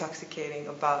very intoxicating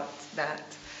about that.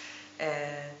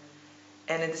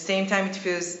 And at the same time, it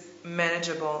feels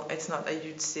manageable. It's not a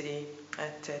huge city.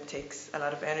 It takes a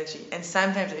lot of energy, and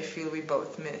sometimes I feel we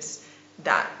both miss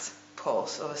that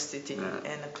pulse of a city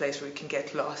and a place where we can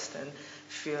get lost and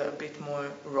feel a bit more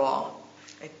raw.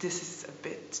 This is a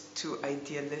bit too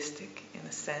idealistic in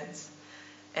a sense.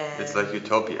 And it's like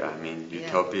utopia. I mean,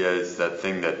 utopia is that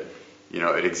thing that,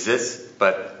 it exists,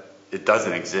 but it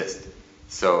doesn't exist.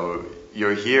 So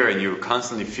you're here and you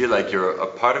constantly feel like you're a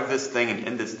part of this thing and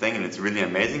in this thing, and it's really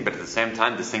amazing, but at the same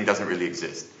time, this thing doesn't really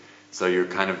exist. So you're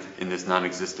kind of in this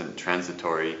non-existent,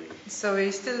 transitory... So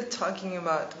we're still talking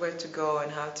about where to go and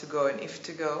how to go and if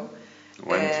to go.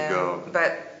 When to go.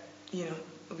 But,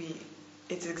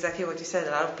 it's exactly what you said.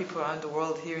 A lot of people around the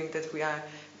world hearing that we are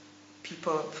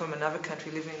people from another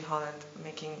country living in Holland,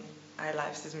 making our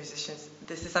lives as musicians.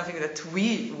 This is something that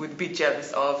we would be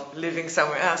jealous of, living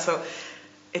somewhere else. So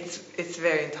it's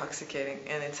very intoxicating,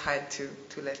 and it's hard to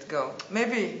let go.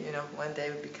 Maybe, one day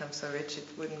we become so rich it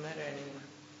wouldn't matter anymore.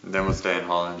 And then we'll stay in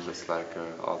Holland, just like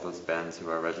all those bands who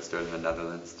are registered in the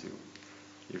Netherlands to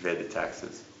evade the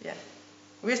taxes. Yeah.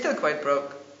 We're still quite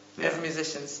broke as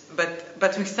musicians,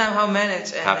 but we somehow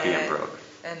manage. And, happy and broke.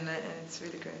 And it's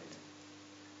really great.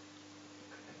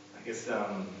 I guess this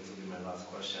will be my last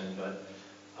question, but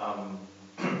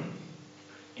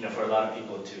for a lot of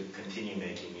people to continue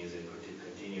making music or to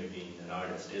continue being an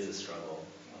artist is a struggle,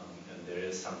 and there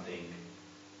is something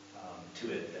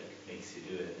to it that makes you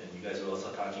do it. And you guys were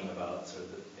also talking about sort of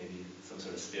maybe some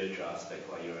sort of spiritual aspect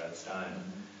while you were at Stein.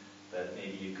 That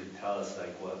maybe you could tell us,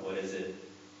 like, what is it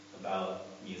about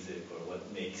music, or what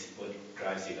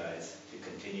drives you guys to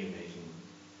continue making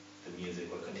the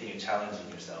music or continue challenging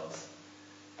yourselves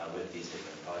with these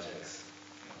different projects?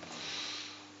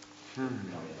 Tell me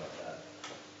about that.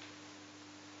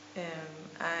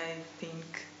 I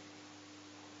think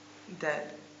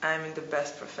that I'm in the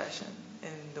best profession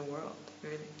in the world,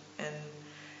 really, and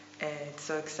it's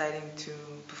so exciting to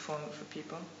perform for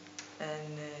people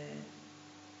and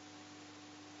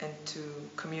to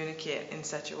communicate in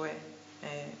such a way.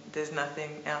 There's nothing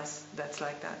else that's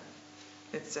like that.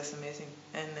 It's just amazing,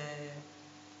 and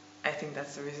I think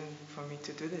that's the reason for me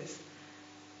to do this,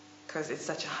 because it's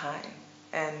such a high,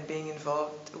 and being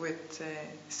involved with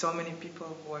so many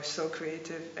people who are so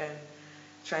creative and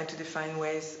trying to define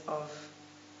ways of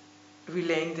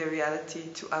relaying their reality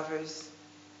to others,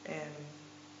 and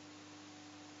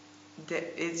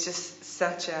it's just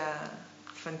such a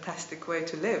fantastic way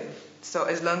to live. So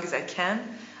as long as I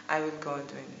can, I will go on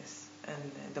doing this,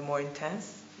 and the more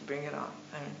intense, bring it on.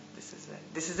 I mean, this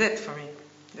is it for me.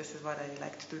 This is what I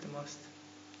like to do the most.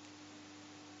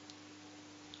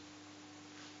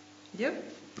 Yep.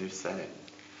 You say.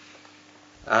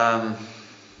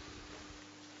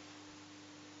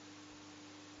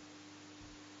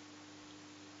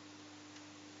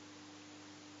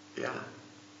 Yeah.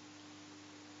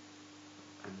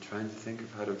 I'm trying to think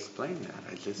of how to explain that.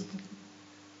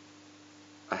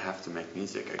 I have to make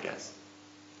music, I guess.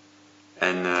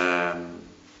 And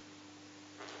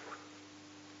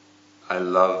I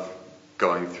love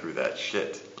going through that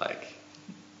shit. Like,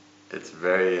 it's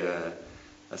very a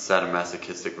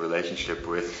sadomasochistic relationship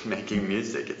with making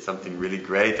music. It's something really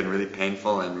great and really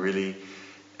painful and really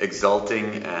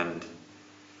exalting, and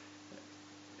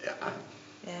yeah.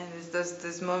 Yeah,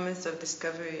 there's moments of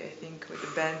discovery. I think with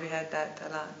the band we had that a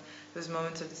lot. There's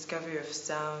moments of discovery of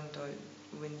sound, or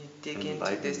when you dig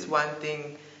into this one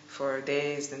thing for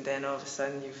days, and then all of a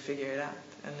sudden you figure it out,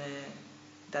 and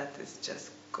that is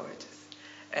just gorgeous.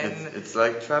 And it's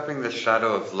like trapping the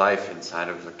shadow of life inside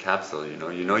of a capsule. You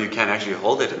know you can't actually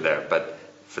hold it in there, but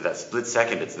for that split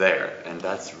second it's there, and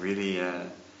that's really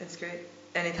it's great.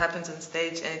 And it happens on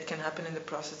stage, and it can happen in the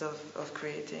process of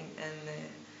creating, and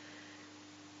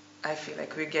I feel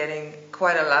like we're getting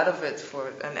quite a lot of it for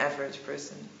an average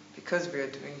person, because we're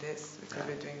doing this, because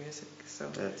we're doing music. So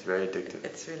yeah, it's very addictive.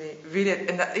 It's really,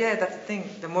 and that's the thing.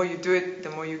 The more you do it, the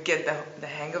more you get the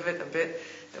hang of it a bit,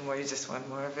 the more you just want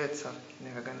more of it, so you're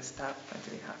never going to stop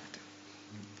until you have to.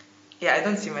 Yeah, I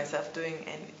don't see myself doing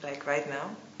any, like right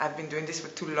now. I've been doing this for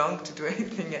too long to do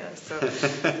anything else, so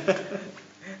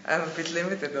I'm a bit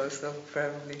limited also,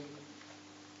 probably,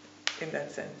 in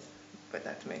that sense. But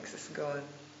that makes us go on,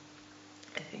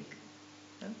 I think.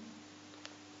 No?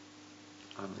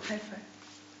 High five.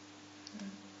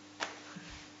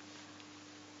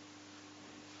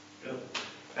 Good.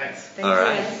 Thanks. Thank All you.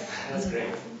 right. That's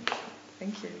great.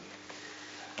 Thank you.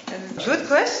 That's a good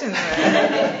question,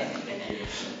 right?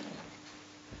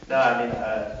 No,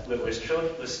 I mean, we're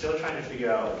still trying to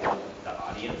figure out the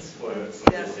audience for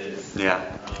this is. Yeah.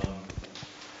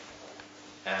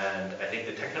 And I think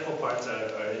the technical parts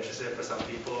are interesting for some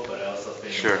people, but I also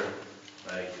think Sure.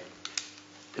 like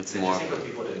It's interesting more. for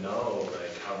people to know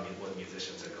like what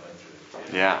musicians are going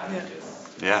through. Yeah.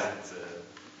 Yeah.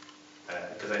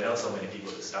 Because I know so many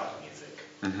people who stop music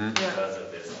Hmm. because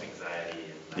of this anxiety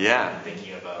and Yeah.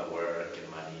 thinking about work and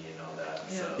money and all that.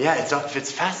 Yeah. So, Yeah,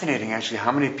 it's fascinating actually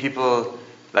how many people,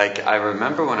 like I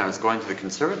remember when I was going to the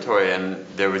conservatory and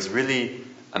there was really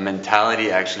a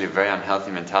mentality, actually a very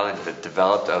unhealthy mentality that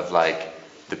developed of like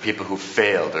the people who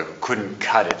failed or who couldn't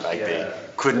cut it, like they Yeah.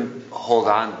 couldn't hold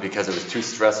on because it was too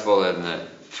stressful and the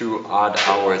too odd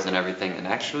hours and everything. And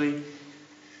actually,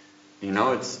 you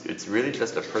know, it's really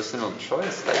just a personal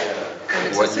choice, like And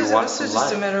it's what also, you want also from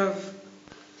just a life. matter of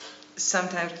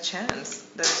sometimes chance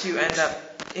that you end up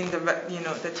in the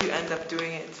that you end up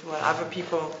doing it while other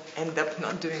people end up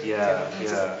not doing it. You know?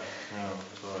 It's just- No,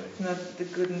 totally. It's not the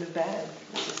good and the bad.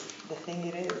 It's just the thing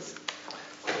it is.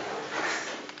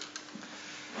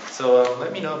 So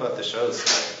let me know about the shows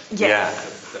Yeah.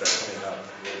 that are coming up.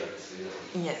 Really like to see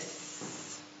them.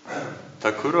 Yes.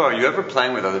 Takuro, are you ever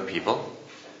playing with other people?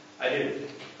 I do,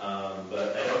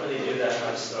 but I don't really do that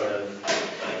much sort of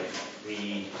like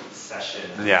free session.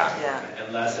 Yeah. Yeah.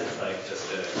 Unless it's like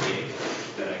just a gig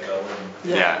that I go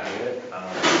and Yeah. do it.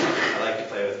 I like to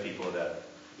play with people that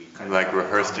we kind of Like have a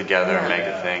rehearse common- together, Yeah. make a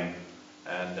Yeah. thing.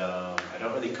 And I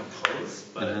don't really compose,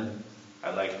 but Mhm. I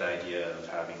like the idea of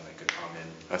having like a common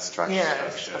A structure. Yeah.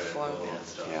 structure a and form, goal yeah. and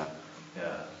stuff. Yeah.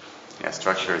 Yeah. Yeah,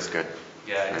 structure is good.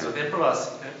 Yeah, because with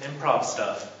improv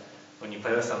stuff, when you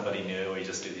play with somebody new or you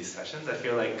just do these sessions, I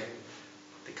feel like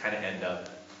they kind of end up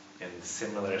in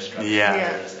similar structures. Yeah.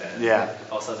 And Yeah.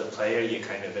 also as a player, you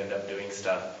kind of end up doing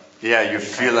stuff. Yeah, you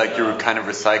feel like you're kind of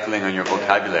recycling on your Yeah.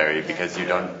 vocabulary because you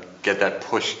don't get that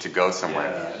push to go somewhere.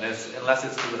 Yeah, and unless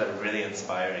it's people that are really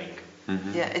inspiring.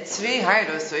 Mhm. Yeah, it's really hard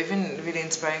also. Even really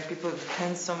inspiring people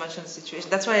depends so much on the situation.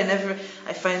 That's why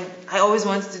I always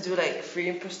wanted to do like free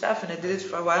improv stuff, and I did it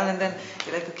for a while, and then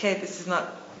you're like, okay, this is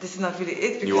not really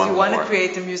it, because you want want to more.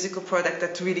 create a musical product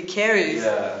that really carries,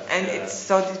 Yeah, and yeah. it's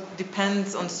so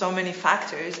depends on so many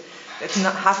factors that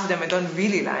not half of them I don't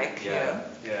really like. You know?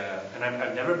 Yeah. And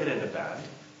I've never been in a band.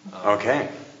 Okay.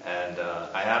 And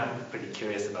I am pretty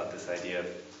curious about this idea of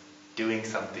doing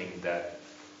something that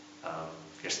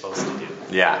you're supposed to do.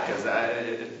 Yeah. Because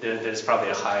there's probably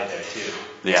a high there too.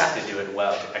 Yeah. To do it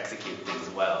well, to execute things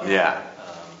well. Yeah.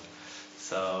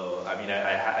 So I mean,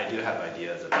 I do have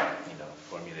ideas about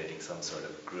formulating some sort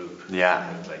of group. Yeah.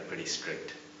 With like pretty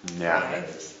strict. Yeah.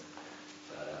 parameters,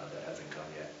 But that hasn't come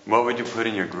yet. What would you put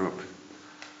in your group?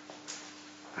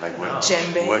 Like what?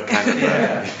 Djembe. What kind of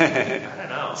I don't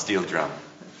know. steel drum?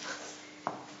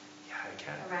 Yeah, I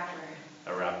can't. A rapper.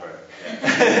 A rapper.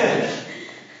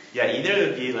 Yeah, either it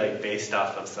would be like based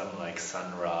off of some like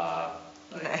Sun Ra,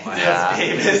 like Nice. Miles Yeah.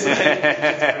 Davis like,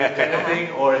 kind of thing,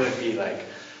 or it would be like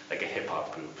a hip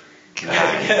hop group.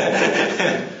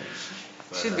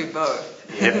 Should be both.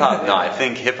 Hip hop? No, I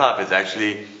think hip hop is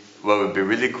actually what would be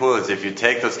really cool is if you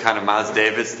take those kind of Miles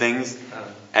Davis things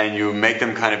and you make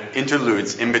them kind of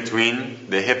interludes in between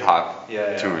the hip hop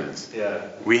tunes. Yeah.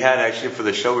 We had actually for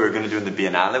the show we were going to do in the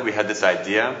Biennale, we had this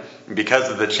idea because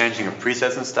of the changing of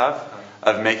presets and stuff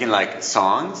of making like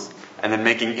songs and then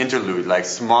making interlude, like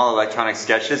small electronic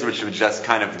sketches which would just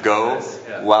kind of go Nice,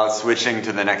 yeah. while switching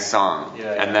to the next song.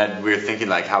 Yeah, and yeah. then we were thinking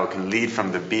like how it can lead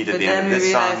from the beat at But the then end we of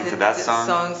this song realized to that that the song.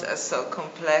 songs are so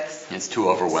complex It's too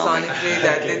overwhelming. sonically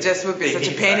that it just would be They such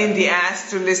a need pain in time. the ass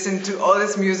to listen to all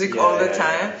this music all the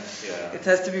time. Yeah. It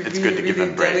has to be It's really, good to give really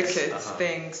them breaks. delicate Uh-huh.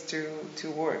 things to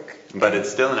work. But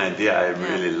it's still an idea I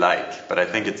really like. But I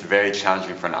think it's very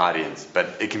challenging for an audience. But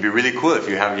it can be really cool if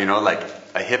you have, like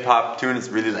a hip hop tune is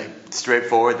really like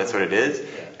straightforward, that's what it is.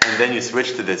 And then you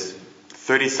switch to this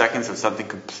 30 seconds of something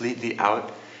completely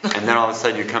out. And then all of a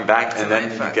sudden you come back It's a and then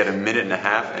you mindfuck. get a minute and a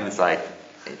half and it's like,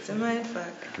 It's a mindfuck.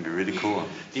 it can be really cool.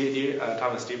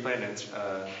 Thomas, do you play an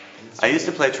instrument? I used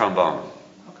to play trombone.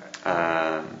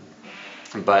 Okay.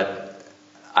 But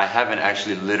I haven't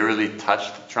actually literally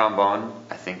touched trombone,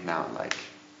 I think now in like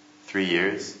 3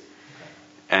 years.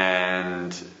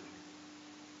 And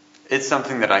it's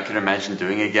something that I could imagine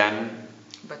doing again,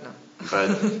 But no.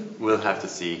 but we'll have to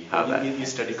see how that. You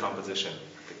study composition.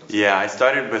 Yeah, I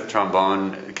started with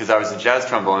trombone because I was a jazz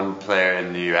trombone player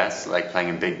in the US, like playing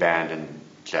in big band and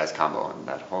jazz combo and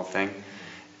that whole thing.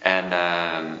 And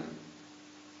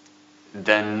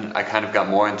then I kind of got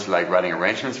more into like writing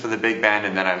arrangements for the big band,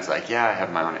 and then I was like, yeah, I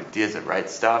have my own ideas, I write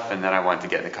stuff, and then I wanted to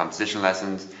get into composition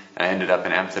lessons, and I ended up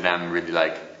in Amsterdam and really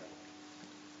like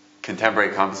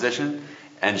contemporary composition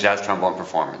and jazz trombone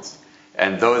performance.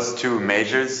 And those two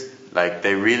majors, like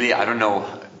they really, I don't know,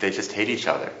 they just hate each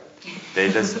other.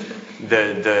 They just,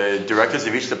 the directors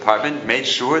of each department made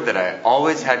sure that I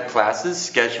always had classes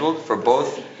scheduled for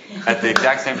both at the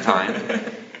exact same time,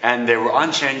 and they were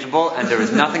unchangeable, and there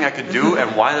was nothing I could do,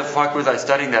 and why the fuck was I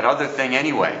studying that other thing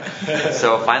anyway?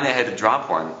 So finally I had to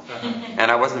drop one, and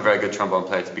I wasn't a very good trombone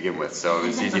player to begin with, so it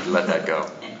was easy to let that go.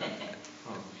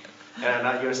 And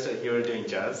now you're doing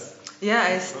jazz?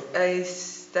 Yeah,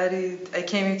 I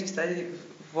came here to study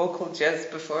vocal jazz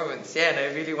performance, and I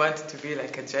really wanted to be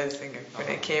like a jazz singer. When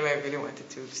I came, I really wanted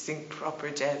to sing proper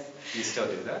jazz. You still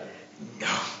do that?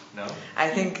 No. No? I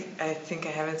think I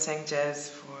haven't sang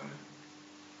jazz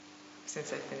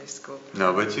since I finished school.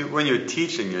 No, but when you're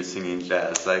teaching, you're singing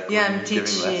jazz, like yeah, when I'm you're giving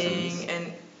teaching, lessons.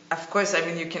 and of course, I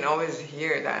mean, you can always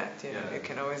hear that. Yeah. You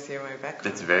can always hear my background.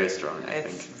 It's very strong, I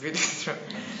It's think. really strong,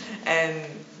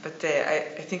 but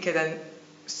I think I done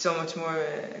so much more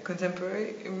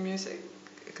contemporary music,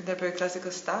 contemporary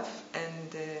classical stuff,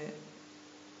 and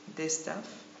this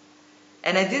stuff.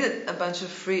 And I did a bunch of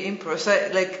free improv. So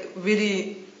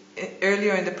really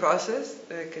earlier in the process,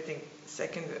 like I think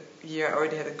second year, I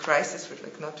already had a crisis with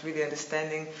like not really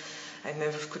understanding. I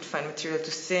never could find material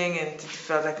to sing, and it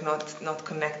felt like not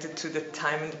connected to the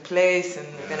time and the place. And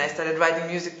then I started writing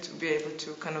music to be able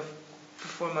to kind of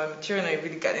perform my material. And I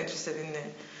really got interested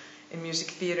in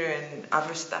music theater and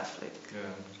other stuff,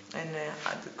 and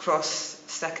the cross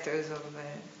sectors of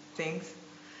things.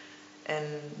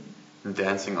 And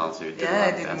Dancing also, you did a yeah, lot I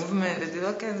of did dance movement. I performances. did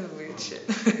all kinds of weird shit.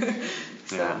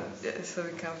 So we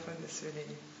come from this really.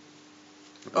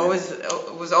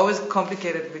 It was always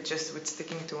complicated with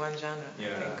sticking to one genre. I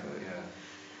think.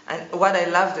 And what I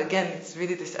loved again, it's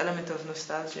really this element of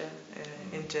nostalgia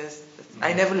in jazz.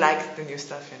 I never liked the new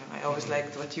stuff, I always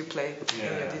liked what you play in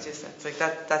your DJ sets. Like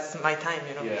that's my time,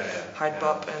 hard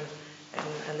bop and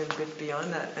a little bit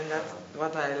beyond that. And that's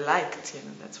what I liked,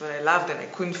 that's what I loved, and I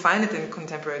couldn't find it in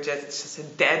contemporary jazz. It's just a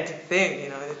dead thing,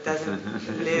 it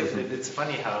doesn't live. It's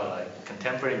funny how like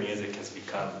contemporary music has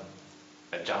become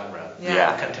a genre.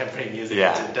 Yeah. Contemporary music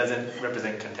Yeah. doesn't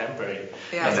represent contemporary.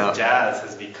 Yeah. And No. so jazz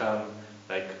has become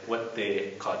like what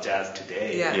they call jazz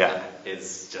today. Yeah.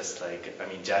 Is just like, I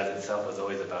mean, jazz itself was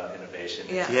always about innovation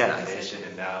and Yeah. innovation,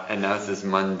 and now And now it's this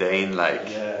mundane, like,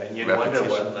 and you wonder repetition.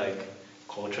 what like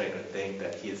Coltrane would think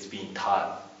that he's being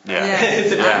taught. Yeah.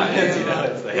 It's Yeah.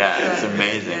 it's like Yeah, it's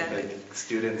amazing. Yeah. like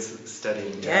students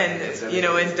studying jazz. And It's in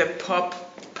everything. the pop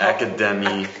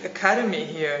Academy. academy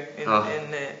here in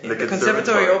the the conservatory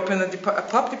conservatory. opened a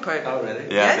pop department. Oh really?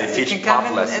 Yeah, Yes, they you teach can come pop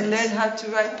and lessons. learn how to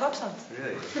write pop songs.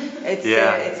 Really?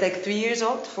 It's like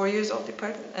 4 years old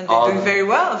department, and they're doing very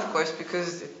well, of course,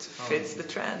 because it fits the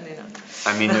trend,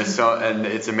 I mean, and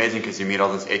it's amazing because you meet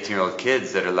all those 18-year-old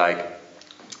kids that are like,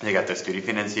 they got their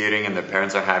studiefinanciering and their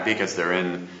parents are happy because they're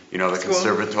in, the School.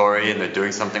 conservatory and they're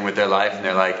doing something with their life, and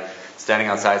they're like standing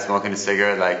outside smoking a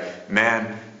cigarette, like,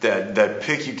 man, that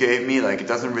pick you gave me, like, it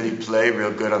doesn't really play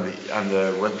real good on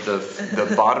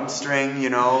the bottom string,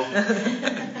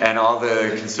 And all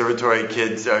the conservatory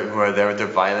kids who are there with their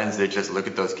violins, they just look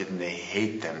at those kids and they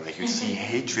hate them. Like, you see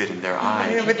hatred in their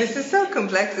eyes. Yeah, but this is so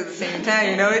complex at the same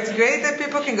time, It's great that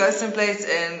people can go someplace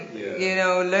and,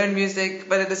 learn music,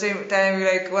 but at the same time,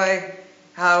 you're like, why?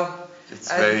 How?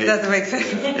 It doesn't make sense.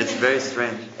 It's very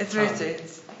strange. It's very strange,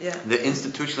 yeah. The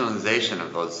institutionalization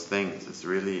of those things is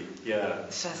really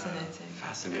It's fascinating.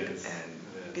 fascinating.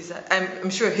 And bizarre.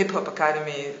 I'm sure Hip Hop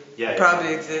Academy Yeah,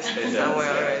 probably exists It does,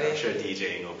 somewhere yeah. already. I'm sure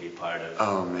DJing will be part of.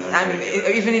 Oh man. I mean,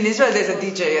 even in Israel, there's a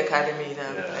DJ academy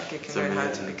now. Yeah. Like you can It's learn how to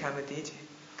amazing. become a DJ.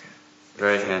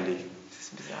 Very handy. It's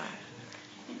bizarre.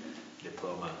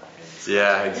 Diploma.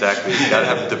 Yeah, exactly. You gotta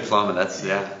have a diploma. That's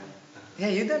Yeah,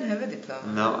 you don't have a diploma.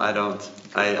 No, I don't.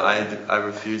 I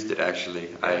refused it actually.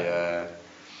 I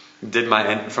did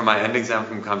for my end exam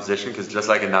from composition, because just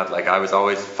like in that, like I was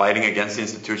always fighting against the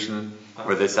institution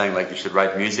where they're saying like you should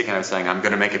write music, and I was saying I'm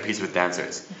gonna make a piece with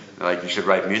dancers. They're like, you should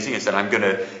write music. I said I'm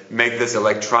gonna make this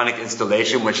electronic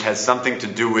installation which has something to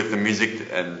do with the music,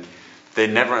 and they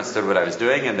never understood what I was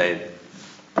doing, and there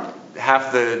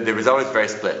was always very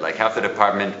split. Like half the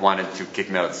department wanted to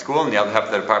kick me out of school, and the other half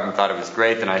of the department thought it was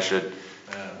great, and I should,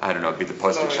 I don't know, be the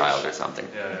poster child or something.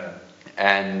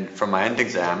 And for my end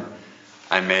exam,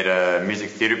 I made a music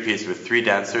theater piece with 3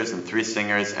 dancers and 3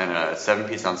 singers and a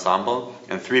 7-piece ensemble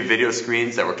and 3 video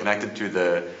screens that were connected to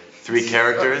the 3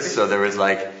 characters. So there was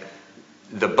like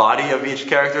the body of each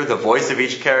character, the voice of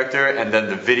each character, and then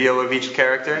the video of each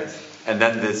character. And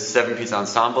then this 7-piece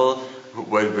ensemble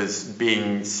was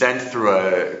being sent through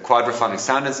a quadraphonic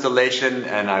sound installation,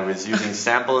 and I was using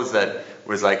samples that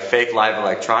was like fake live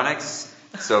electronics.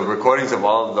 So recordings of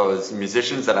all of those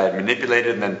musicians that I had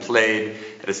manipulated and then played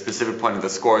at a specific point of the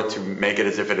score to make it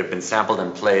as if it had been sampled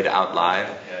and played out live.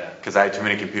 Because I had too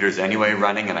many computers anyway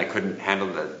running and I couldn't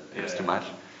handle it. It was too much.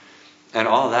 And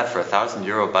all of that for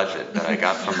 €1,000 budget that I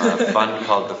got from a fund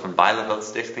called the Van Bijleveld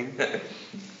Stichting.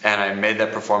 And I made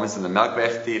that performance in the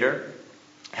Melkweg Theater.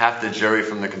 Half the jury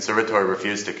from the conservatory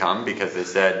refused to come because they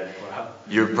said,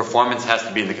 your performance has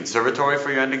to be in the conservatory for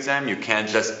your end exam. You can't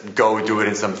just go do it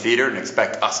in some theater and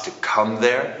expect us to come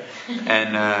there.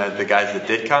 And the guys that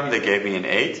did come, they gave me an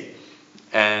 8.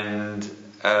 And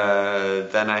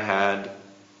then I had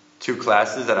 2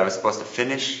 classes that I was supposed to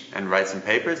finish and write some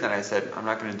papers. And I said, I'm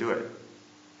not going to do it.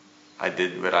 I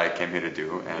did what I came here to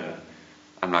do. And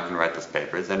I'm not going to write those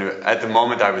papers. And at the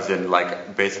moment I was in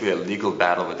like basically a legal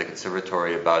battle with the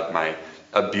conservatory about my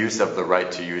abuse of the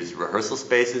right to use rehearsal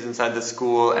spaces inside the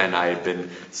school, and I had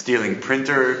been stealing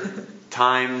printer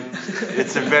time.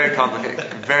 It's a very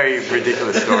complicated, very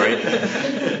ridiculous story.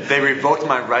 They revoked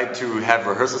my right to have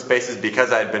rehearsal spaces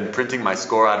because I had been printing my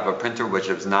score out of a printer which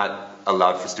was not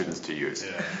allowed for students to use.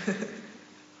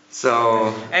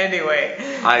 So anyway,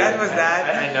 that was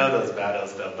that. I know those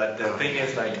battles though, but the thing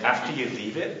is, like, after you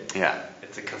leave it,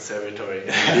 it's a conservatory.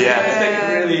 It's like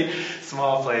a really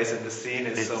small place, and the scene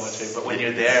is so much bigger. But when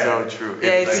you're there, so true.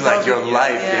 It's like your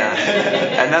life.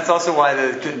 And that's also why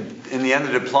in the end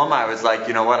of the diploma, I was like,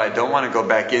 you know what? I don't want to go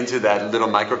back into that little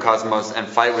microcosmos and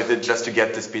fight with it just to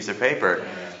get this piece of paper.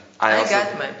 I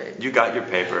got my paper. You got your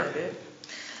paper. I did.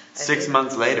 6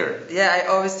 months later. Yeah, I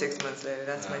always 6 months later.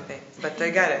 That's my thing. But I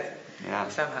got it.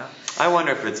 Somehow. I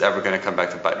wonder if it's ever going to come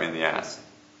back to bite me in the ass.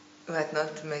 What,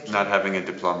 not to make Not having a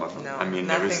diploma. No, I mean,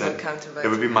 nothing would come to bite. It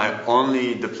would be my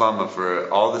only diploma for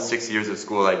all the 6 years of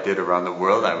school I did around the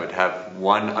world. I would have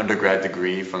 1 undergrad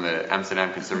degree from the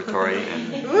Amsterdam Conservatory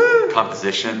in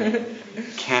composition.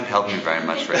 Can't help me very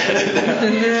much right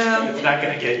now. It's not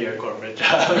going to get you a corporate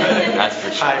job. That's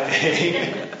for sure. High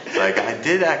paying. Like, I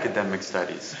did academic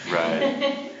studies.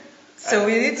 Right. So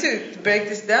we need to break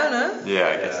this down, huh? Yeah,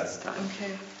 I guess it's time.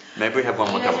 Okay. Maybe we have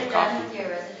one more cup of coffee. With your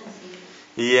residency.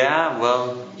 Yeah,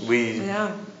 well,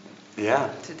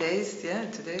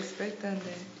 Today's breakdown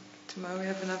day. Tomorrow we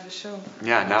have another show.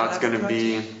 Yeah, now it's going to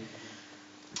be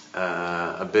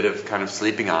a bit of kind of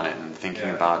sleeping on it and thinking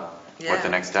about what the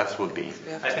next steps will be.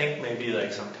 I think maybe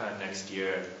like sometime next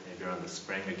year, maybe around the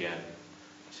spring again,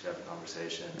 we should have a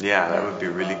conversation. Yeah, that would be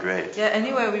really great. Yeah,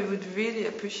 anyway, we would really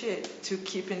appreciate to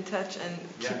keep in touch and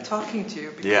keep talking to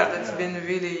you, because that's been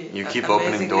really You keep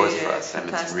opening doors for us, and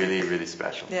it's really, really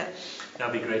special. Yeah.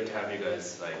 That'd be great to have you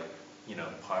guys, like, you know,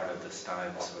 part of the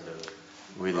Stein sort of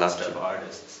We'd love roster to. of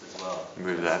artists as well.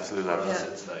 We would absolutely love For us,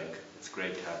 to. it's like, it's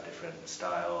great to have different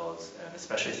styles, and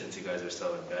especially since you guys are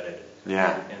so embedded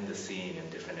in the scene in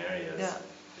different areas. Yeah.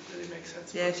 It really makes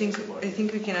sense. Yeah, I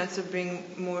think we can also bring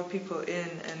more people in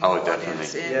and Oh, more definitely.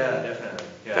 audience in. Yeah, definitely.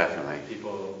 Yeah. Definitely.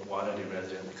 People want to do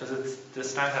resident because the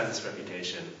Stein has this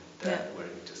reputation that we're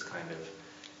just kind of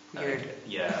Weird.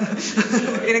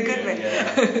 in a good way.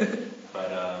 Yeah. But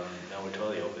no, we're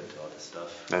totally open to all this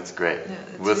stuff. That's great. Yeah,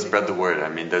 that's We'll really spread the cool. word. I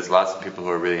mean, there's lots of people who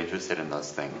are really interested in those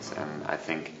things, and I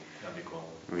think That'd be cool.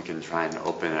 we can try and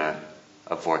open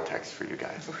a vortex for you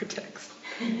guys. Vortex.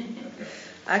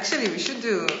 Actually, we should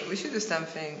do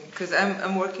something, because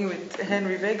I'm working with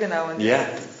Henry Vega now on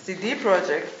this CD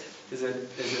project. Is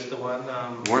it the one?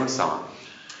 Worm Song.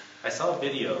 I saw a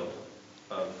video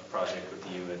of project with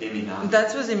you and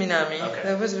That was Iminami. Okay.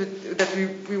 That was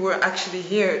we were actually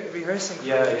here rehearsing for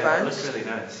the it band. looks really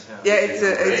nice. Yeah,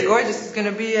 it's gorgeous. It's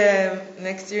gonna be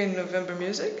next year in November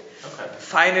Music. Okay.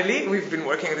 Finally, we've been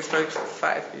working on this project for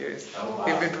 5 years. Oh, wow.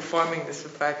 We've been performing this for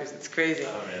 5 years. It's crazy.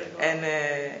 Oh, really?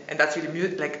 And that's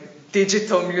really like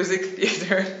digital music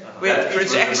theater with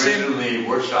projection. originally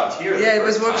workshopped here. Yeah, it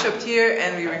was workshopped here,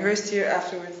 and we rehearsed here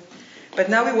afterwards. But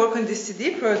now we work on this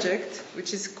CD project,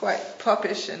 which is quite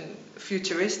popish and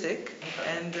futuristic.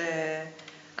 And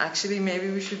actually, maybe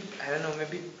we should, I don't know,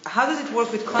 maybe, how does it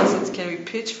work with concerts? Can we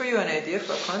pitch for you an idea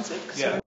for a concert? 'Cause Yeah.